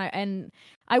Legacy, and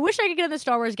I wish I could get in the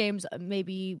Star Wars games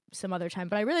maybe some other time,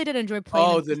 but I really did enjoy playing.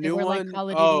 Oh, the new one?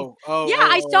 Like Call of Duty.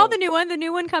 I saw the new one. The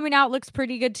new one coming out looks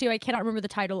pretty good too. I cannot remember the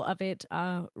title of it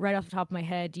right off the top of my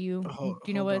head. Do you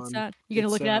know what it's at? You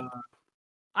gonna look it up?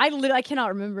 I cannot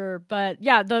remember, but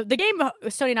yeah, the game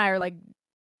Sony and I are like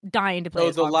dying to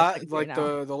play. So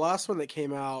the last one that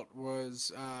came out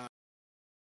was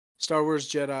Star Wars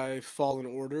Jedi Fallen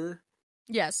Order.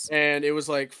 Yes, and it was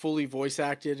like fully voice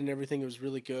acted and everything. It was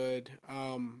really good.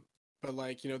 But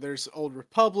like, there's Old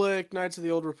Republic, Knights of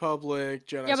the Old Republic,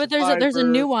 Jedi. Yeah, but there's a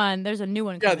new one. There's a new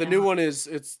one. Yeah, the new one it's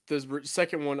the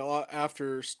second one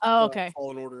after. Okay.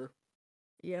 Fallen Order.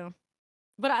 Yeah.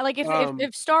 But I like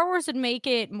if Star Wars would make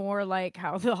it more like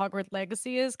how the Hogwarts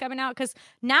Legacy is coming out, because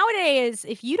nowadays,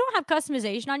 if you don't have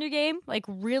customization on your game, like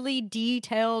really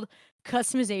detailed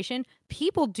customization,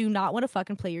 people do not want to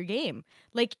fucking play your game.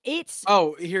 Like, it's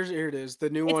here it is. The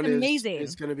new one amazing.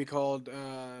 It's going to be called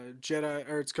Jedi,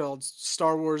 or it's called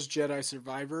Star Wars Jedi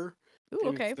Survivor. Ooh,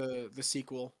 okay. It's the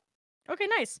sequel. Okay,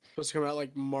 nice. Supposed to come out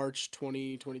like March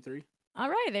 2023. All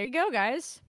right, there you go,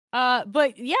 guys.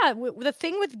 But yeah, the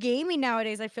thing with gaming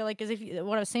nowadays, I feel like, is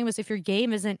what I was saying was, if your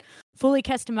game isn't fully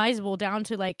customizable down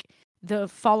to like the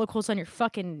follicles on your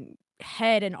fucking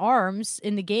head and arms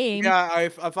in the game. Yeah,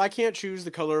 if I can't choose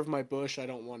the color of my bush, I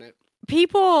don't want it.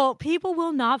 People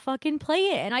will not fucking play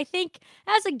it. And I think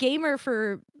as a gamer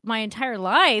for my entire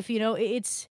life,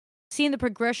 it's seeing the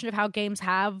progression of how games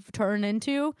have turned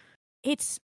into.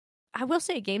 I will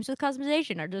say, games with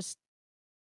customization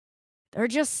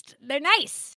they're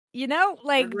nice.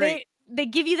 Like they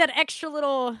give you that extra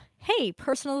little, hey,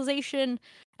 personalization,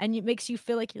 and it makes you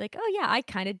feel like you're like, oh yeah, I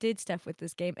kind of did stuff with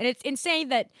this game. And it's insane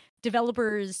that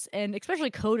developers and especially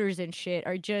coders and shit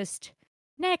are just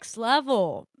next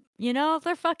level.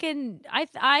 They're fucking.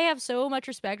 I have so much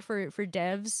respect for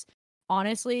devs,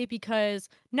 honestly, because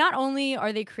not only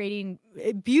are they creating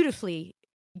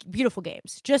beautiful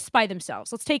games just by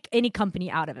themselves. Let's take any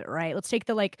company out of it, right? Let's take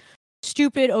the like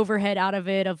stupid overhead out of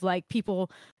it of like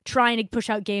people trying to push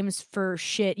out games for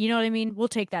shit. You know what I mean? We'll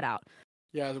take that out.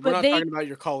 Yeah, we're not talking about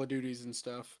your Call of Duties and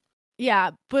stuff.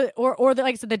 Yeah, but or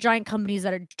like I said, the giant companies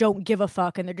that don't give a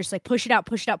fuck, and they're just like push it out,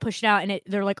 and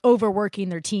they're like overworking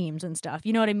their teams and stuff.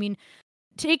 You know what I mean?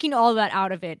 Taking all that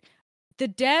out of it, the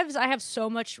devs, I have so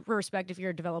much respect if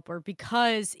you're a developer,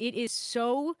 because it is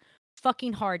so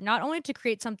fucking hard, not only to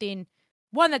create something,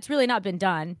 one, that's really not been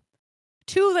done,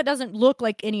 two, that doesn't look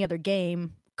like any other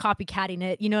game, copycatting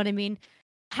it, you know what I mean?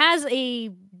 Has a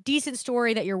decent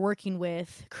story that you're working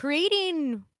with,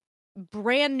 creating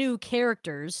brand new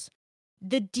characters,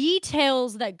 the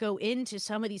details that go into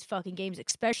some of these fucking games,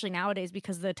 especially nowadays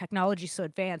because the technology is so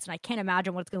advanced, and I can't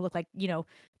imagine what it's going to look like,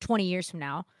 20 years from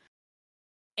now.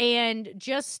 And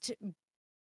just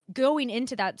going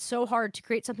into that so hard to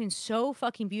create something so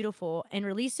fucking beautiful and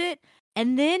release it,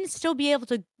 and then still be able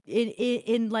to,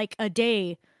 in like a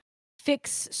day,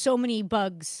 fix so many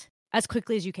bugs as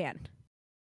quickly as you can.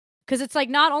 Because it's like,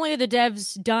 not only are the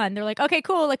devs done, they're like, okay,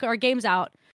 cool, like our game's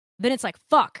out. Then it's like,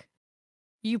 fuck.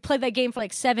 You played that game for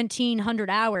like 1,700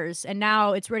 hours and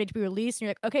now it's ready to be released. And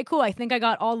you're like, okay, cool, I think I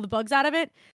got all the bugs out of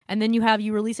it. And then you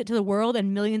release it to the world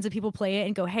and millions of people play it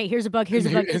and go, hey, here's a bug, here's a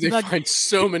bug, here's a bug. They find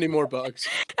so many more bugs.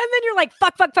 And then you're like,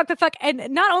 fuck. And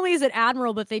not only is it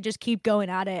admirable, but they just keep going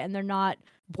at it and they're not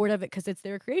bored of it because it's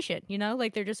their creation,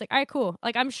 Like, they're just like, all right, cool.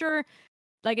 Like, I'm sure,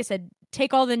 like I said,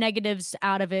 take all the negatives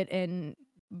out of it and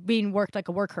being worked like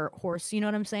a workhorse. You know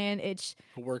what I'm saying? It's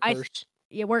a workhorse.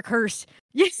 Yeah, workhorse.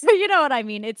 Yes, you know what I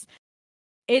mean. It's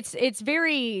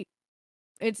very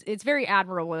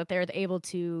admirable that they're able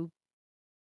to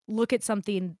look at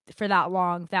something for that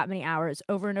long, that many hours,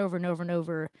 over and over and over and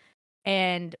over,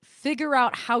 and figure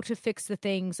out how to fix the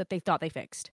things that they thought they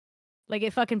fixed. Like,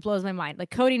 it fucking blows my mind. Like,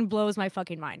 coding blows my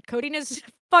fucking mind. Coding is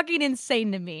fucking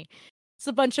insane to me. It's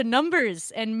a bunch of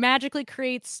numbers and magically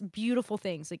creates beautiful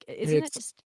things. Like, isn't it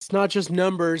just... It's not just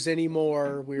numbers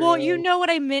anymore. Well, you know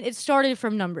what I meant. It started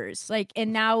from numbers. Like,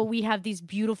 and now we have these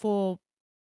beautiful,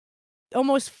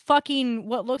 almost fucking,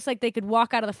 what looks like they could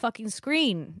walk out of the fucking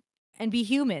screen and be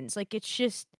humans. Like, it's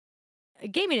just...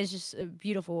 Gaming is just a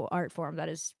beautiful art form that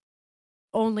is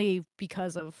only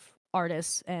because of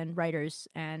artists and writers,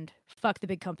 and fuck the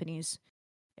big companies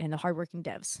and the hardworking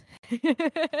devs.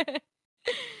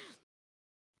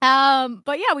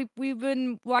 But yeah, we've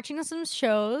been watching some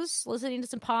shows, listening to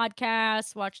some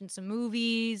podcasts, watching some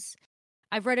movies.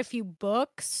 I've read a few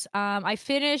books. I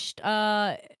finished,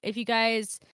 if you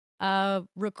guys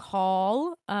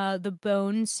recall, the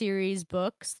Bone series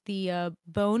books, the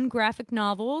Bone graphic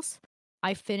novels.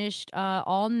 I finished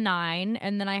all 9,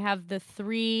 and then I have the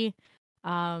 3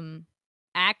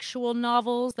 actual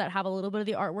novels that have a little bit of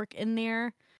the artwork in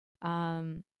there.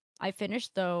 I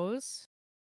finished those,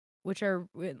 which are,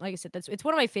 like I said, it's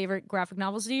one of my favorite graphic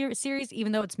novel series,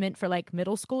 even though it's meant for like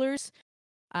middle schoolers.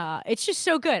 It's just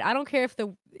so good. I don't care if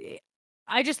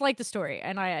I just like the story,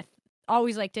 and I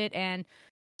always liked it. And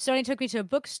Sony took me to a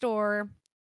bookstore,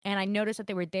 and I noticed that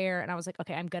they were there, and I was like,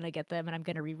 okay, I'm gonna get them and I'm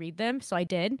gonna reread them. So I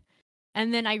did.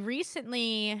 And then I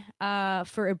recently,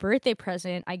 for a birthday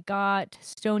present, I got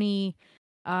Stoney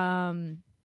all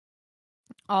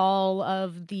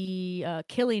of the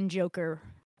Killing Joker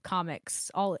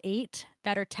comics, all 8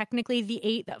 that are technically the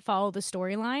 8 that follow the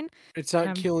storyline. It's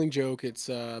not Killing Joke, it's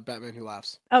Batman Who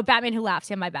Laughs. Oh, Batman Who Laughs.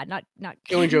 Yeah, my bad. Not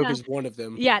Killing Joke is one of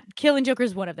them. Yeah, Killing Joker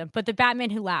is one of them. But the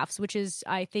Batman Who Laughs, which is,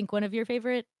 I think, one of your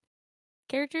favorite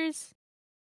characters.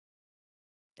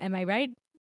 Am I right?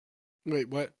 Wait,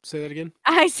 what? Say that again?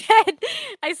 I said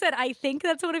I think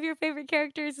that's one of your favorite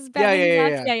characters is Batman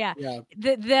Who Laughs. Yeah.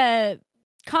 The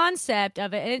concept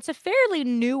of it, and it's a fairly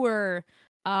newer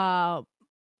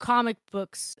comic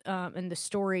books and the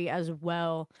story as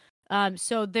well.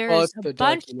 So there's a bunch.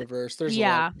 Dark universe. There's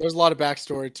a lot of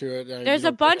backstory to it. There's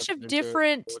a bunch of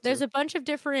different. There's a bunch of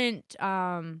different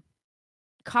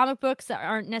comic books that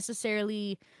aren't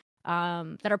necessarily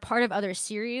that are part of other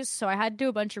series. So I had to do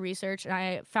a bunch of research, and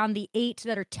I found the 8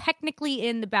 that are technically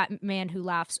in the Batman Who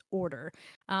Laughs order.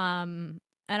 And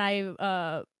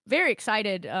I very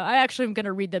excited. I actually am going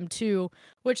to read them too,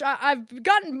 which I've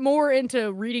gotten more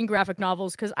into reading graphic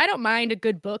novels because I don't mind a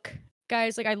good book,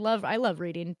 guys. Like, I love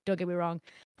reading. Don't get me wrong,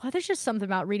 but there's just something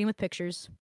about reading with pictures.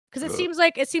 Because it seems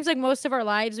like most of our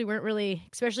lives we weren't really,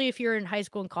 especially if you're in high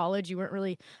school and college, you weren't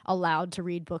really allowed to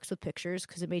read books with pictures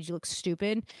because it made you look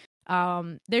stupid.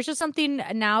 There's just something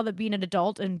now that being an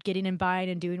adult and getting and buying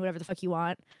and doing whatever the fuck you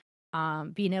want,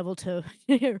 being able to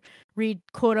read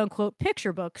quote unquote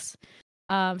picture books.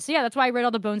 So yeah, that's why I read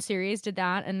all the Bone series, did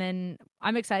that, and then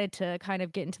I'm excited to kind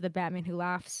of get into the Batman Who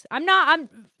Laughs. I'm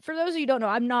for those of you who don't know,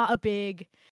 I'm not a big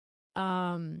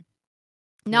person.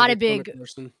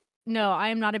 No, I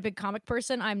am not a big comic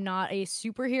person. I'm not a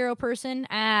superhero person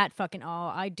at fucking all.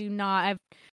 I do not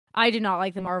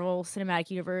like the Marvel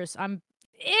Cinematic Universe. I'm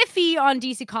iffy on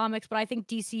DC Comics, but I think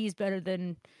DC is better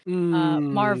than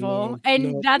Marvel.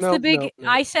 And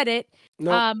I said it.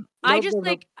 No. I No, just no, no.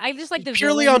 like the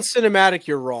Purely villains. on cinematic,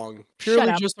 you're wrong. Purely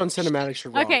up. just on cinematics,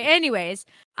 you're wrong. Okay, anyways,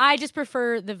 I just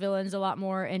prefer the villains a lot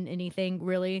more in anything,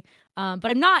 really. But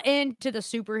I'm not into the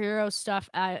superhero stuff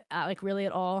like really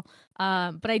at all.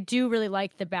 But I do really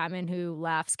like the Batman Who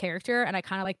Laughs character, and I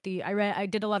kind of like I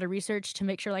did a lot of research to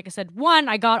make sure, like I said, one,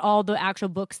 I got all the actual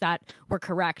books that were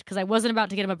correct, because I wasn't about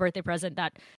to get him a birthday present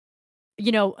that,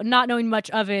 not knowing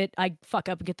much of it, I fuck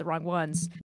up and get the wrong ones.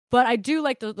 But I do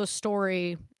like the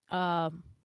story of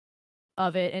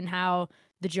it, and how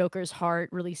the Joker's heart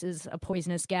releases a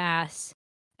poisonous gas,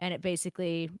 and it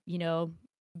basically,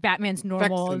 Batman's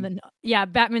normal, and then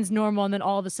Batman's normal, and then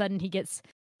all of a sudden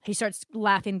he starts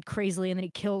laughing crazily, and then he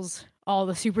kills all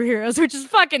the superheroes, which is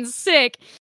fucking sick.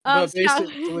 But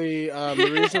basically,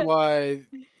 the reason why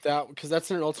because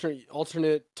that's an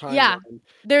alternate timeline. Yeah,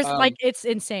 there's it's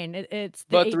insane.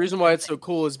 But the reason why it's so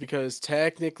cool is because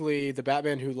technically the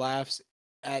Batman Who Laughs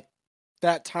at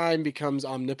that time becomes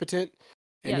omnipotent,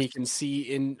 and he can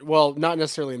see not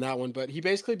necessarily in that one, but he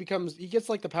basically gets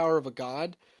like the power of a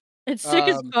god. It's sick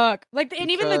as fuck.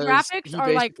 And even the graphics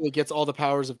are like he basically gets all the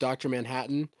powers of Dr.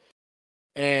 Manhattan,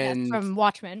 and from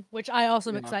Watchmen, which I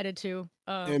also am excited to.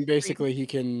 And basically, he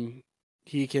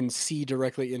can see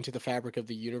directly into the fabric of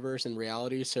the universe and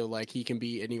reality, so like he can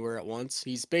be anywhere at once.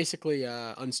 He's basically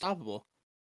unstoppable.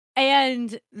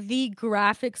 And the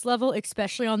graphics level,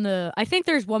 especially on I think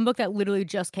there's one book that literally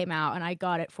just came out, and I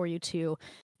got it for you too.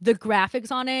 The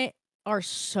graphics on it are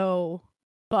so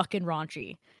fucking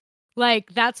raunchy.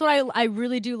 Like, that's what I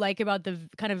really do like about the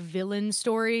kind of villain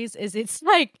stories, is it's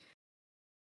like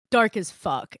dark as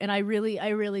fuck. And I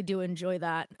really do enjoy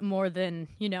that more than,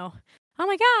 oh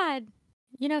my god,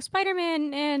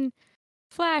 Spider-Man and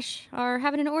Flash are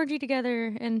having an orgy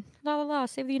together and la la la,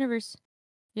 save the universe.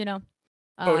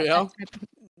 Oh yeah?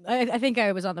 I think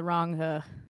I was on the wrong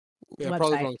website.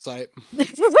 Probably the wrong site.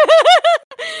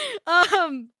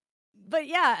 But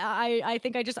yeah, I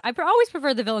think I always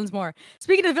prefer the villains more.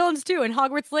 Speaking of villains too, in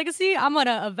Hogwarts Legacy, I'm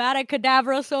gonna Avada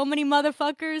Kedavra so many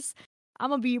motherfuckers.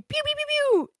 I'm gonna be pew pew pew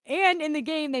pew. And in the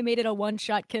game, they made it a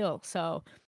one-shot kill, so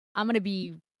I'm gonna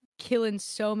be killing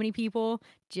so many people.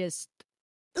 Just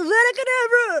Avada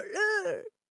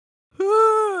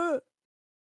Kedavra.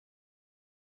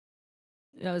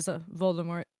 That was a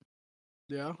Voldemort.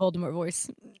 Yeah. Voldemort voice.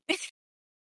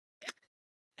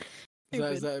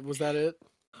 Was that it?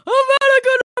 Avada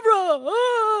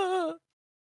Kedavra!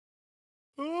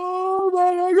 Oh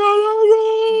my.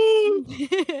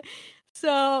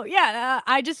 So yeah,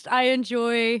 I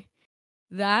enjoy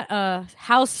that.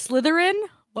 House Slytherin,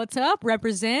 what's up?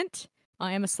 Represent.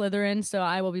 I am a Slytherin, so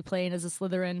I will be playing as a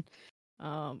Slytherin.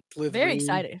 Very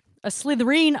excited. A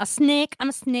Slytherin, a snake. I'm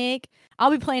a snake. I'll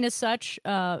be playing as such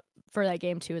for that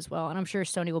game too as well, and I'm sure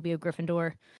Sony will be a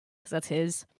Gryffindor because that's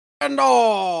his.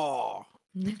 Gryffindor.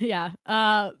 Yeah.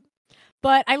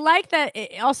 But I like that. We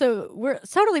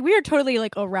are totally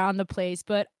like around the place,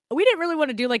 but we didn't really want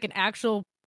to do like an actual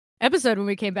episode when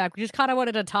we came back. We just kind of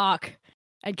wanted to talk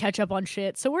and catch up on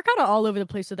shit. So we're kind of all over the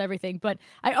place with everything. But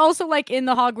I also like in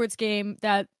the Hogwarts game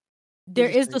that there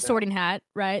is the sorting hat,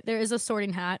 right? There is a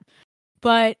sorting hat,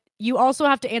 but you also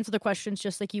have to answer the questions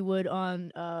just like you would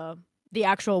on the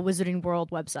actual Wizarding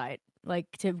World website, like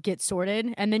to get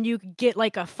sorted, and then you get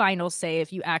like a final say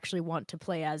if you actually want to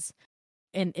play as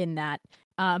in that.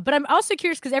 But I'm also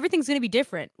curious because everything's going to be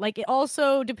different. Like, it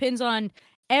also depends on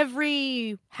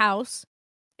every house.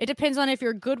 It depends on if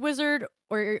you're a good wizard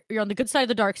or you're on the good side or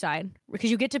the dark side, because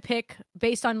you get to pick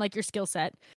based on like your skill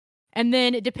set. And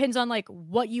then it depends on like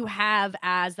what you have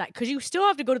as that, because you still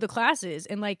have to go to the classes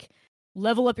and like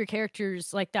level up your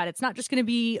characters like that. It's not just going to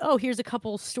be, oh, here's a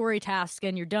couple story tasks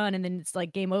and you're done and then it's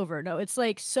like game over. No, it's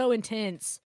like so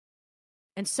intense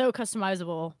and so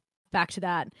customizable. Back to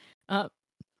that,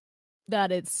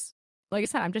 that it's, like I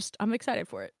said, I'm excited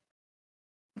for it.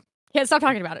 Can't stop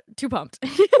talking about it. Too pumped.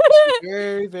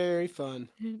 Very, very fun.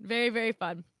 Very, very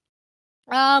fun.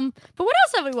 But what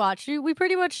else have we watched? We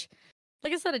pretty much,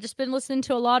 like I said, I've just been listening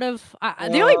to a lot of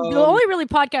the only really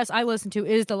podcast I listen to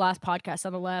is The Last Podcast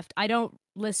on the Left. I don't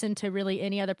listen to really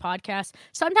any other podcasts.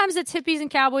 Sometimes it's hippies and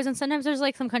cowboys, and sometimes there's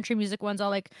like some country music ones I'll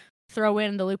like throw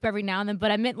in the loop every now and then.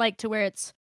 But I meant like to where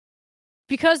it's,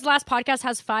 because Last Podcast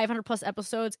has 500 plus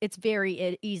episodes, it's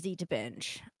very easy to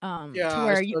binge. To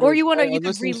where you want to, you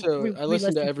can I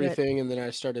listened to everything, and then I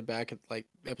started back at like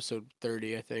episode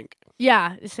 30, I think.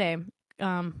 Yeah, same.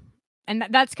 And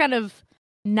that's kind of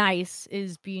nice,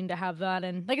 is being to have that.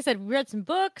 And like I said, we read some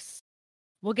books.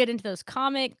 We'll get into those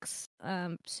comics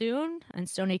soon, and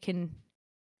Stoney can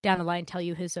down the line tell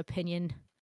you his opinion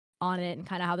on it and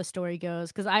kind of how the story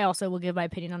goes, because I also will give my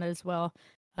opinion on it as well.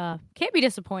 Can't be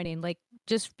disappointing. Like,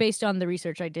 just based on the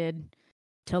research I did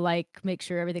to like make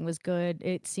sure everything was good,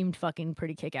 it seemed fucking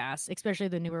pretty kick-ass, especially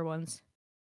the newer ones.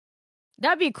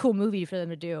 That'd be a cool movie for them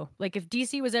to do. Like if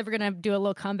DC was ever gonna do a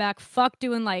little comeback, fuck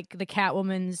doing like the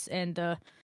Catwomans and the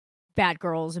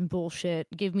Batgirls and bullshit.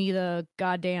 Give me the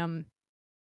goddamn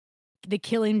the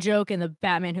Killing Joke and the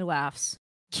Batman Who Laughs.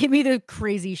 Give me the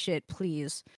crazy shit,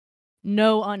 please.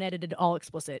 No unedited, all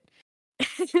explicit.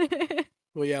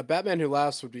 Well, yeah, Batman Who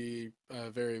Laughs would be a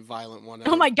very violent one.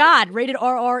 Oh my god, rated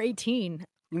RR18.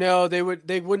 No, they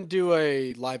wouldn't do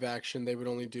a live action. They would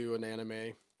only do an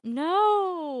anime.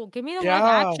 No, give me the Yeah.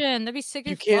 live action. That'd be sick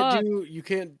You as can't fuck. you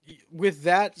can't with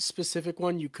that specific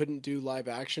one. You couldn't do live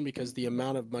action because the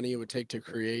amount of money it would take to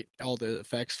create all the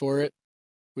effects for it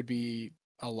would be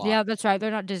a lot. Yeah, that's right.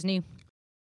 They're not Disney.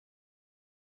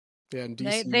 Yeah, and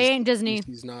They DC's, ain't Disney.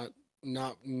 DC's not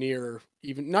near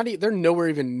even not. They're nowhere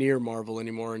even near Marvel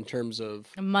anymore in terms of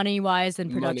Money wise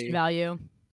and production Money. value.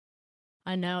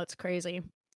 I know it's crazy.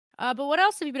 But what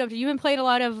else have you been up to? You've been playing a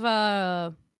lot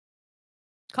of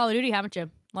Call of Duty, haven't you?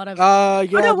 A lot of.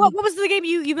 yeah. Oh no! What was the game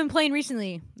you've been playing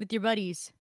recently with your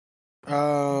buddies?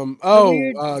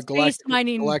 Galactic space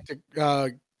mining. Galactic.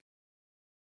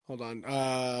 Hold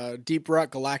on. Deep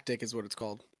Rock Galactic is what it's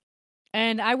called.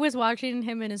 And I was watching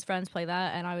him and his friends play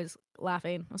that, and I was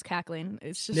laughing. I was cackling.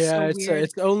 It's just Yeah, so weird.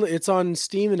 it's on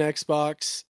Steam and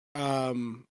Xbox.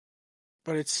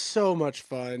 But it's so much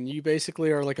fun. You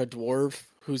basically are like a dwarf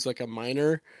who's like a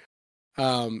miner,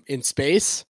 in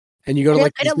space, and you go to And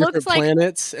like it these looks different like-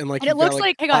 planets, and like and it you've got, looks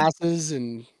like- hang on. classes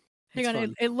and. Hang it's on,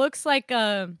 fun. it looks like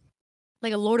a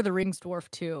Lord of the Rings dwarf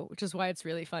too, which is why it's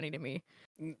really funny to me.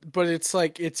 But it's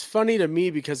like it's funny to me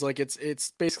because like it's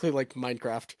basically like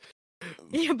Minecraft.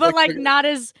 Yeah, but Like, like not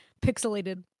as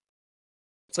pixelated.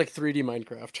 It's like 3D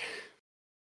Minecraft.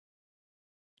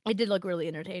 It did look really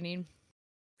entertaining.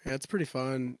 Yeah, it's pretty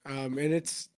fun. And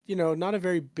it's not a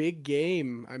very big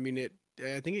game. I mean,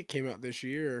 I think it came out this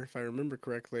year if I remember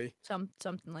correctly.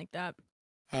 Something like that.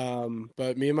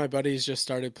 But me and my buddies just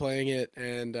started playing it,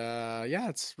 and yeah,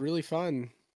 it's really fun.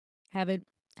 Haven't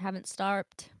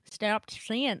stopped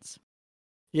since.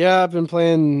 Yeah, I've been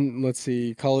playing. Let's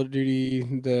see, Call of Duty,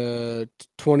 the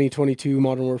 2022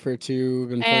 Modern Warfare 2.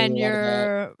 Been playing And a lot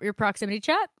of that. your proximity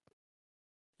chat.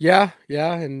 Yeah,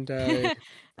 and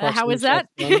How was proximity that?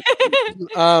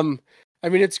 chat's fun. I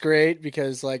mean, it's great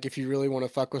because like if you really want to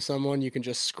fuck with someone, you can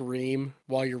just scream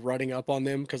while you're running up on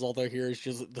them because all they hear is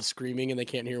just the screaming and they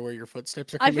can't hear where your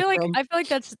footsteps are I coming feel like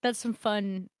from. that's some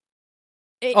fun.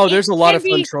 There's a lot can of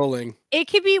fun be- trolling. It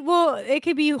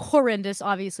could be horrendous,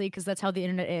 obviously, because that's how the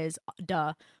internet is.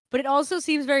 Duh. But it also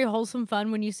seems very wholesome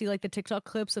fun when you see like the TikTok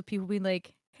clips of people being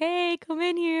like, "Hey, come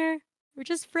in here. We're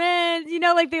just friends."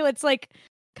 It's like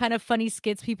kind of funny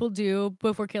skits people do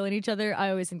before killing each other. I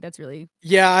always think that's really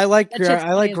Yeah, I like That shit's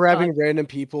funny as grabbing fuck. random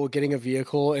people, getting a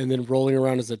vehicle, and then rolling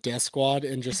around as a death squad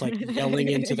and just like yelling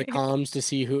into the comms to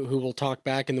see who will talk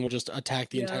back, and then we'll just attack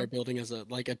the Yeah. entire building as a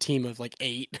team of like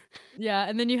 8. Yeah,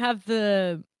 and then you have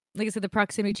like I said, the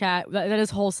proximity chat that is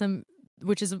wholesome,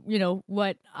 which is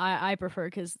what I prefer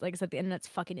because, like I said, the internet's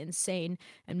fucking insane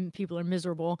and people are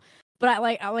miserable. But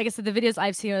like I said, the videos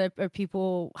I've seen are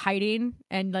people hiding,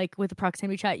 and like with the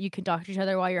proximity chat, you can talk to each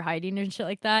other while you're hiding and shit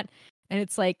like that. And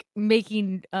it's like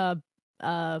making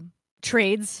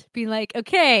trades, being like,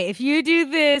 okay, if you do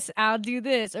this, I'll do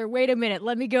this, or wait a minute,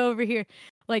 let me go over here.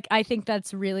 Like I think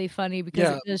that's really funny because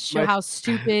Yeah, it does show my- how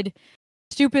stupid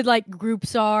like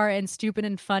groups are and stupid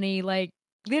and funny. Like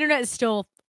the internet is still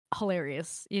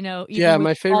hilarious, even Yeah, with my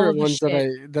all favorite of the ones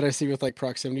shit. that I see with like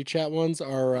proximity chat ones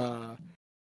are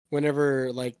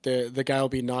whenever like the guy will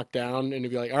be knocked down and he'll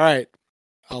be like, "All right,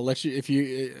 I'll let you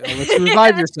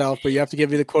revive yourself, but you have to give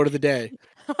me the quote of the day."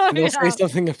 And they'll say Yeah.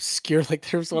 something obscure. Like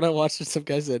there was one I watched and some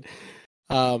guy said,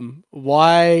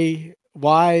 why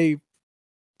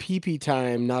pee-pee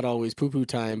time not always poo-poo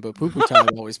time, but poo-poo time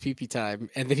always pee-pee time,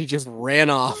 and then he just ran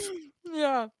off.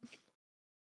 Yeah.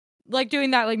 Like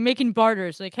doing that, like making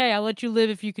barters. Like, hey, I'll let you live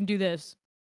if you can do this.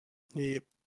 Yep.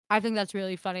 I think that's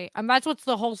really funny. And that's what's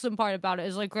the wholesome part about it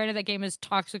is like, granted, that game is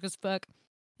toxic as fuck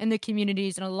in the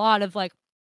communities, and a lot of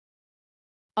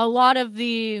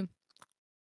the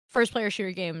first player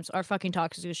shooter games are fucking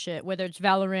toxic as shit. Whether it's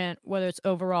Valorant, whether it's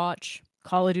Overwatch,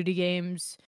 Call of Duty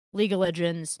games, League of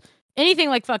Legends, anything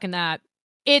like fucking that.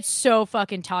 It's so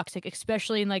fucking toxic,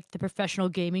 especially in like the professional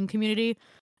gaming community.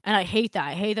 And I hate that.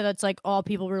 I hate that that's like all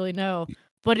people really know.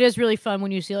 But it is really fun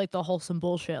when you see like the wholesome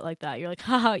bullshit like that. You're like,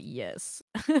 haha, yes.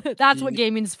 That's what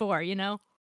gaming's for,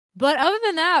 But other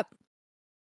than that,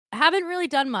 I haven't really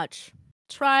done much.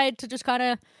 Tried to just kind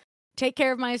of take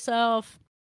care of myself,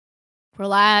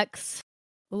 relax,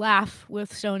 laugh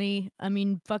with Stoney. I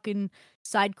mean, fucking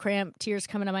side cramp, tears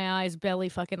coming to my eyes, belly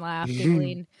fucking laugh,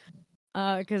 giggling,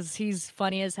 because he's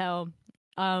funny as hell.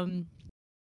 And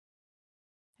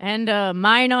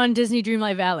mine on Disney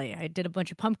Dreamlight Valley. I did a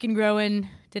bunch of pumpkin growing,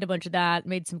 did a bunch of that,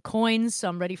 made some coins, so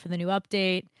I'm ready for the new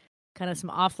update. Kind of some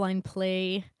offline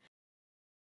play.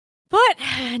 But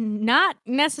not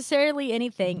necessarily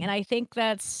anything. And I think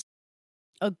that's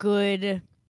a good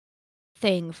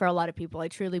thing for a lot of people. I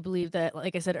truly believe that,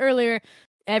 like I said earlier,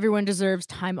 everyone deserves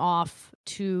time off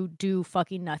to do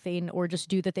fucking nothing or just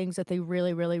do the things that they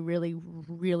really, really, really,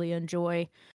 really enjoy.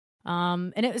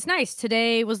 And it was nice.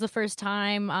 Today was the first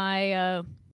time I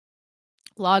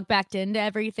logged back into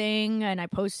everything and I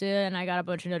posted and I got a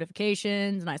bunch of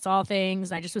notifications and I saw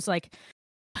things and I just was like,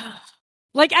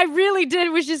 like I really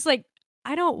did was just like,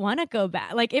 I don't want to go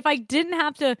back. Like if I didn't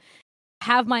have to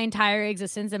have my entire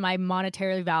existence and my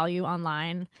monetary value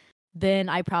online, then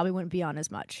I probably wouldn't be on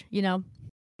as much, you know?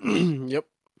 Yep.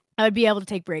 I would be able to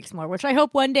take breaks more, which I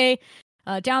hope one day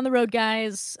down the road,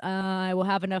 guys, I will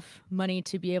have enough money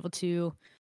to be able to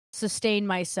sustain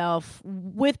myself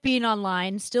with being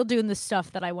online, still doing the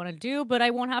stuff that I want to do, but I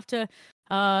won't have to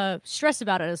stress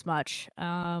about it as much.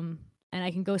 And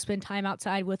I can go spend time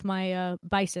outside with my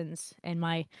bisons and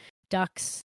my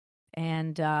ducks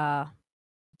and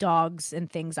dogs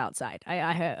and things outside.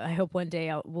 I hope one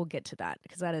day we'll get to that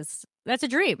because that's a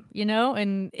dream, you know?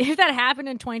 And if that happened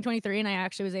in 2023 and I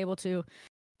actually was able to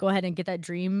go ahead and get that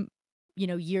dream, you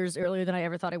know, years earlier than I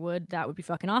ever thought I would, that would be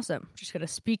fucking awesome. Just gonna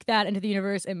speak that into the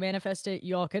universe and manifest it.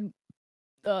 Y'all can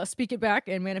speak it back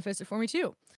and manifest it for me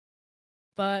too.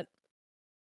 But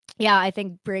yeah, I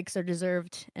think breaks are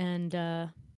deserved, and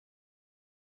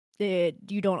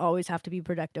you don't always have to be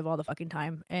productive all the fucking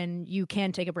time, and you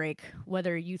can take a break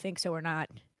whether you think so or not.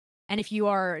 And if you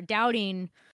are doubting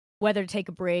whether to take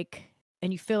a break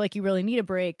and you feel like you really need a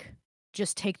break,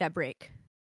 just take that break.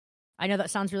 I know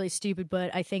that sounds really stupid, but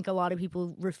I think a lot of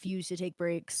people refuse to take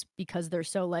breaks because they're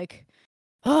so like,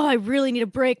 oh, I really need a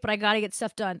break, but I gotta get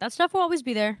stuff done. That stuff will always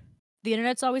be there. The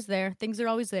internet's always there. Things are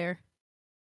always there.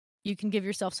 You can give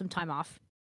yourself some time off.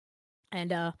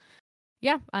 And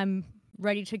yeah, I'm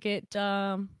ready to get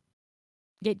going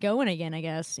again, I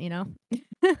guess, you know?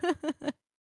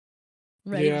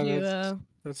 Ready to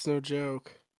that's no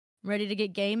joke. Ready to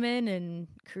get gaming and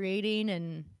creating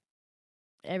and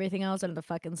everything else under the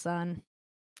fucking sun.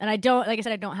 And I don't, like I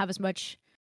said, I don't have as much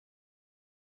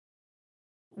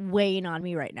weighing on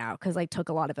me right now because I took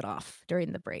a lot of it off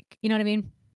during the break. You know what I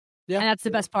mean? Yeah. And that's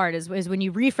the best part is when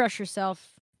you refresh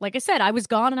yourself. Like I said, I was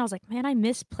gone and I was like, man, I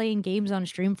miss playing games on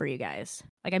stream for you guys.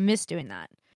 Like I miss doing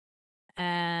that.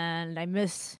 And I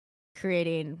miss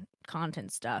creating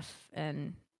content stuff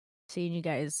and seeing you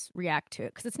guys react to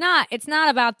it. Because it's not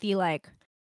about the like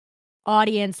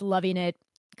audience loving it.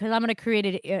 Because I'm going to create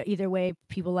it either way,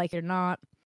 people like it or not.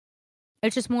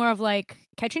 It's just more of like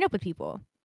catching up with people.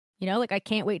 You know, like I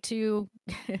can't wait to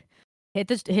hit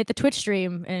the Twitch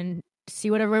stream and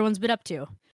see what everyone's been up to.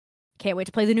 Can't wait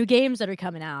to play the new games that are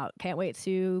coming out. Can't wait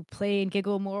to play and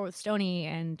giggle more with Stony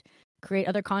and create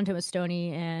other content with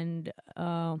Stony and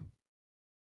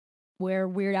wear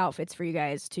weird outfits for you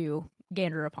guys to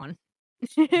gander upon.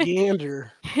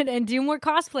 Gander. and do more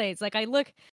cosplays. Like I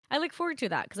look forward to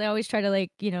that because I always try to like,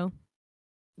 you know,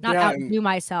 not outdo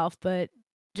myself, but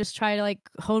just try to like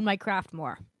hone my craft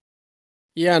more.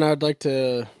 Yeah, and I'd like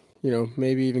to, you know,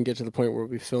 maybe even get to the point where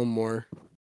we film more.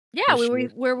 Yeah,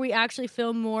 where we actually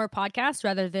film more podcasts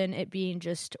rather than it being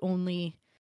just only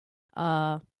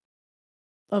a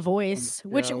voice,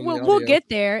 which we'll get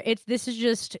there. I'm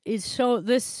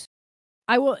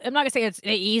not gonna say it's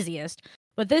the easiest,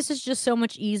 but this is just so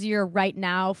much easier right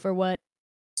now for what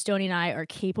Stony and I are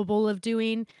capable of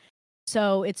doing.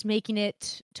 So it's making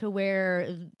it to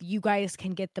where you guys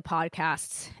can get the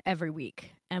podcasts every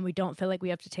week. And we don't feel like we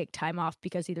have to take time off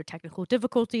because either technical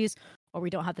difficulties or we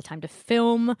don't have the time to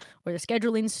film or the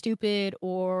scheduling's stupid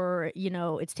or, you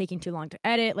know, it's taking too long to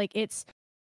edit. Like it's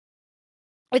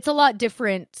a lot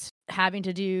different having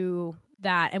to do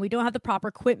that. And we don't have the proper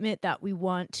equipment that we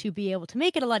want to be able to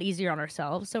make it a lot easier on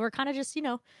ourselves. So we're kind of just, you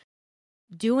know,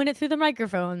 doing it through the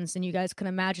microphones, and you guys can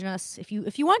imagine us. If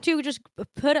you want to, just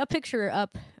put a picture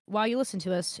up while you listen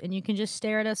to us, and you can just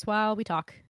stare at us while we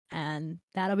talk, and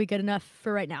that'll be good enough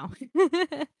for right now.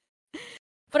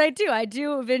 But I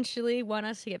do eventually want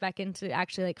us to get back into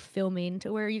actually like filming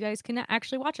to where you guys can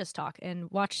actually watch us talk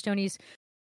and watch Stoney's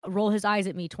roll his eyes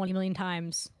at me 20 million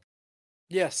times.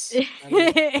 Yes,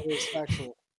 that is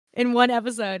factual. in one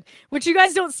episode, which you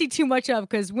guys don't see too much of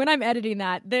because when I'm editing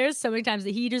that, there's so many times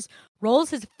that he just rolls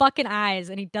his fucking eyes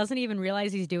and he doesn't even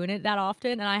realize he's doing it that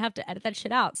often, and I have to edit that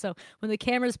shit out. So when the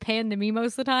camera's panned to me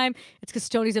most of the time, it's because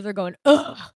Stoney's up there going,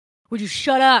 ugh, would you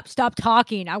shut up? Stop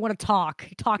talking. I want to talk.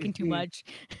 You're talking too much.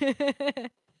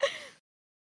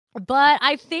 But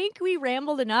I think we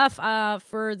rambled enough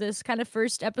for this kind of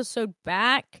first episode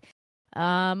back.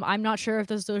 I'm not sure if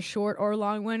this is a short or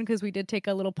long one because we did take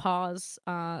a little pause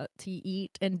to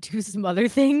eat and do some other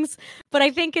things. But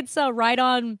I think it's right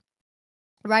on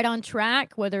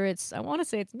track. Whether it's, I want to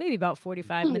say it's maybe about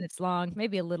 45 minutes long,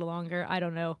 maybe a little longer. I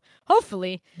don't know.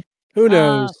 Hopefully. Who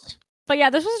knows? But yeah,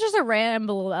 this was just a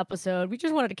ramble episode. We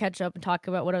just wanted to catch up and talk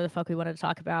about whatever the fuck we wanted to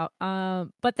talk about.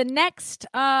 But the next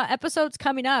episode's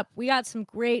coming up. We got some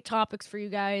great topics for you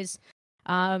guys.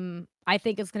 I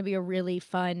think it's going to be a really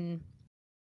fun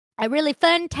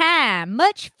time.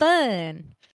 Much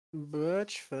fun.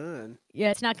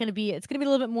 Yeah, it's going to be a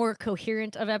little bit more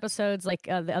coherent of episodes like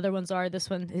the other ones are. This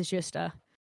one is just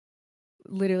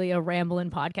literally a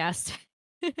rambling podcast.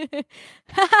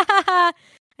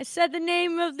 I said the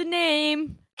name of the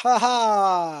name. Ha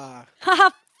ha!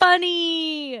 Ha,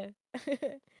 funny.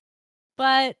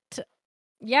 But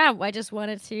yeah, I just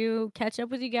wanted to catch up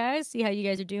with you guys, see how you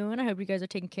guys are doing. I hope you guys are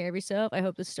taking care of yourself. I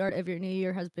hope the start of your new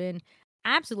year has been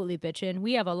absolutely bitchin'.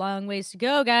 We have a long ways to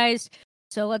go, guys.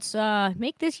 So let's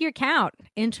make this year count.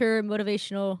 Enter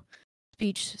motivational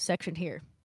speech section here.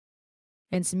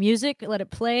 And some music, let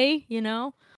it play, you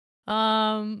know.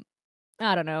 I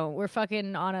don't know. We're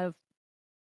fucking on a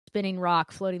spinning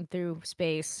rock floating through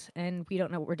space, and we don't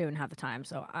know what we're doing half the time.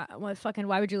 So, why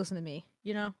would you listen to me?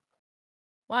 You know,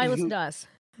 why listen to us?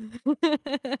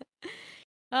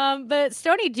 But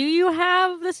Stony, do you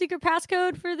have the secret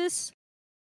passcode for this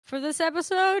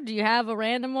episode? Do you have a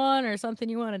random one or something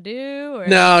you want to do? Or...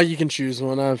 No, you can choose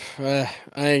one. I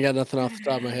ain't got nothing off the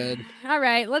top of my head. All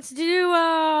right, let's do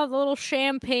the little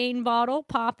champagne bottle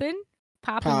popping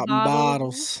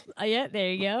bottles. Yeah,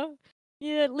 there you go.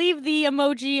 Yeah, leave the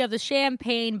emoji of the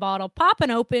champagne bottle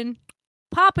popping open,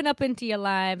 popping up into your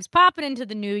lives, popping into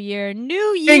the new year.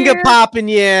 New year. Finger popping,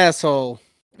 you asshole.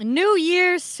 New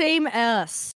year, same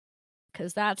us.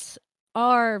 Because that's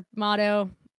our motto.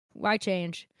 Why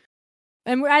change?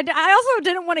 And I also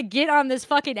didn't want to get on this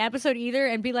fucking episode either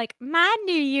and be like, my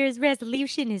New Year's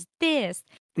resolution is this.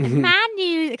 And my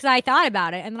New... Because I thought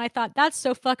about it, and then I thought, that's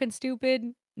so fucking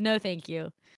stupid. No, thank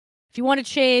you. If you want to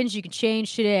change, you can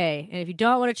change today. And if you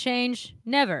don't want to change,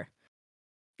 never.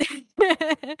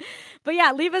 But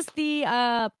yeah, leave us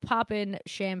the poppin'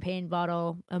 champagne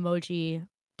bottle emoji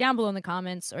down below in the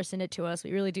comments or send it to us.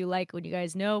 We really do like when you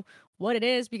guys know what it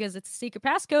is because it's the secret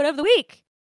passcode of the week.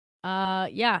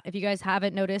 Yeah, if you guys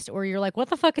haven't noticed or you're like, what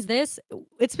the fuck is this?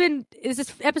 This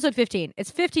is episode 15.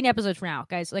 It's 15 episodes from now,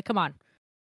 guys. Like, come on.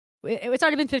 It's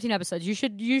already been 15 episodes.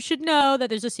 You should know that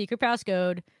there's a secret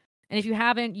passcode. And if you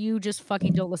haven't, you just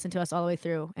fucking don't listen to us all the way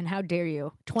through. And how dare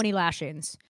you? 20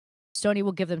 lashings. Stony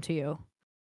will give them to you.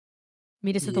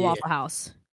 Meet us at the Waffle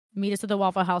House. Meet us at the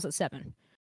Waffle House at 7.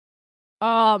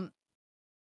 Yeah,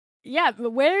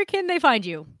 where can they find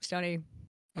you, Stony?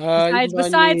 Besides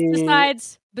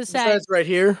right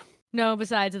here. No,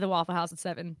 besides at the Waffle House at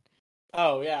 7.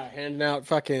 Oh yeah, handing out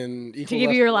fucking equal to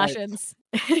give you your lashings.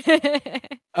 You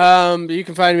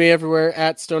can find me everywhere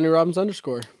at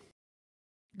StonyRobbins_.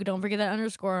 Don't forget that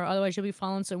underscore, otherwise you'll be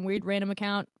following some weird random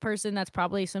account person. That's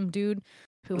probably some dude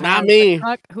who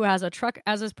has a truck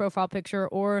as his profile picture,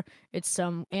 or it's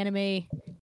some anime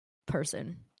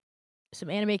person, some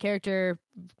anime character,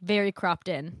 very cropped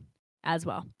in as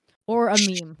well, or a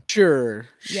meme. Sure.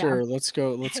 Let's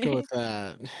go with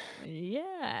that.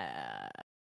 Yeah.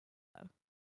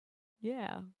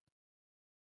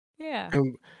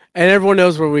 And everyone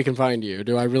knows where we can find you.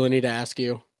 Do I really need to ask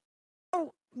you?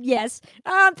 Yes.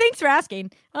 Thanks for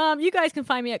asking. You guys can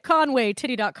find me at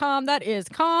ConwayTitty.com. That is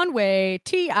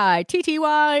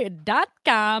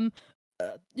ConwayTitty.com.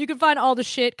 You can find all the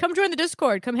shit. Come join the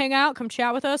Discord. Come hang out. Come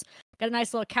chat with us. Got a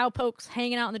nice little cowpokes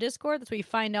hanging out in the Discord. That's where you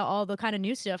find out all the kind of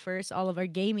new stuff first, all of our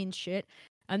gaming shit.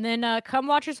 And then come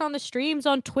watch us on the streams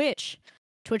on Twitch.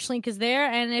 Twitch link is there.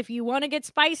 And if you want to get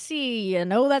spicy, you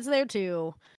know that's there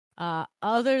too.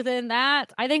 Other than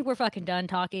that, I think we're fucking done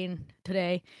talking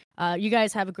today. You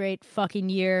guys have a great fucking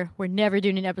year. We're never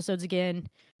doing any episodes again.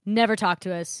 Never talk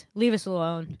to us. Leave us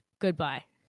alone. Goodbye.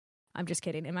 I'm just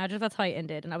kidding. Imagine if that's how I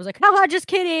ended. And I was like, haha, just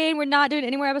kidding. We're not doing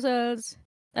any more episodes.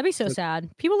 That'd be so sad.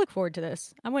 People look forward to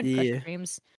this. I want Crush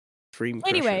Dreams. Dream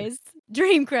Crusher. Anyways,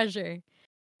 Dream Crusher.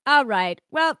 All right.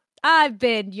 Well, I've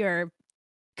been your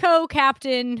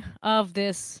co-captain of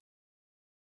this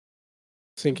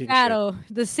Sinking ship. battle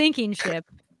the sinking ship.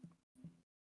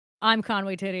 I'm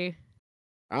Conway Titty,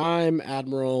 I'm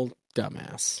Admiral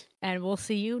Dumbass. and we'll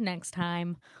see you next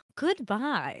time.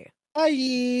 Goodbye.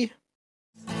 Bye.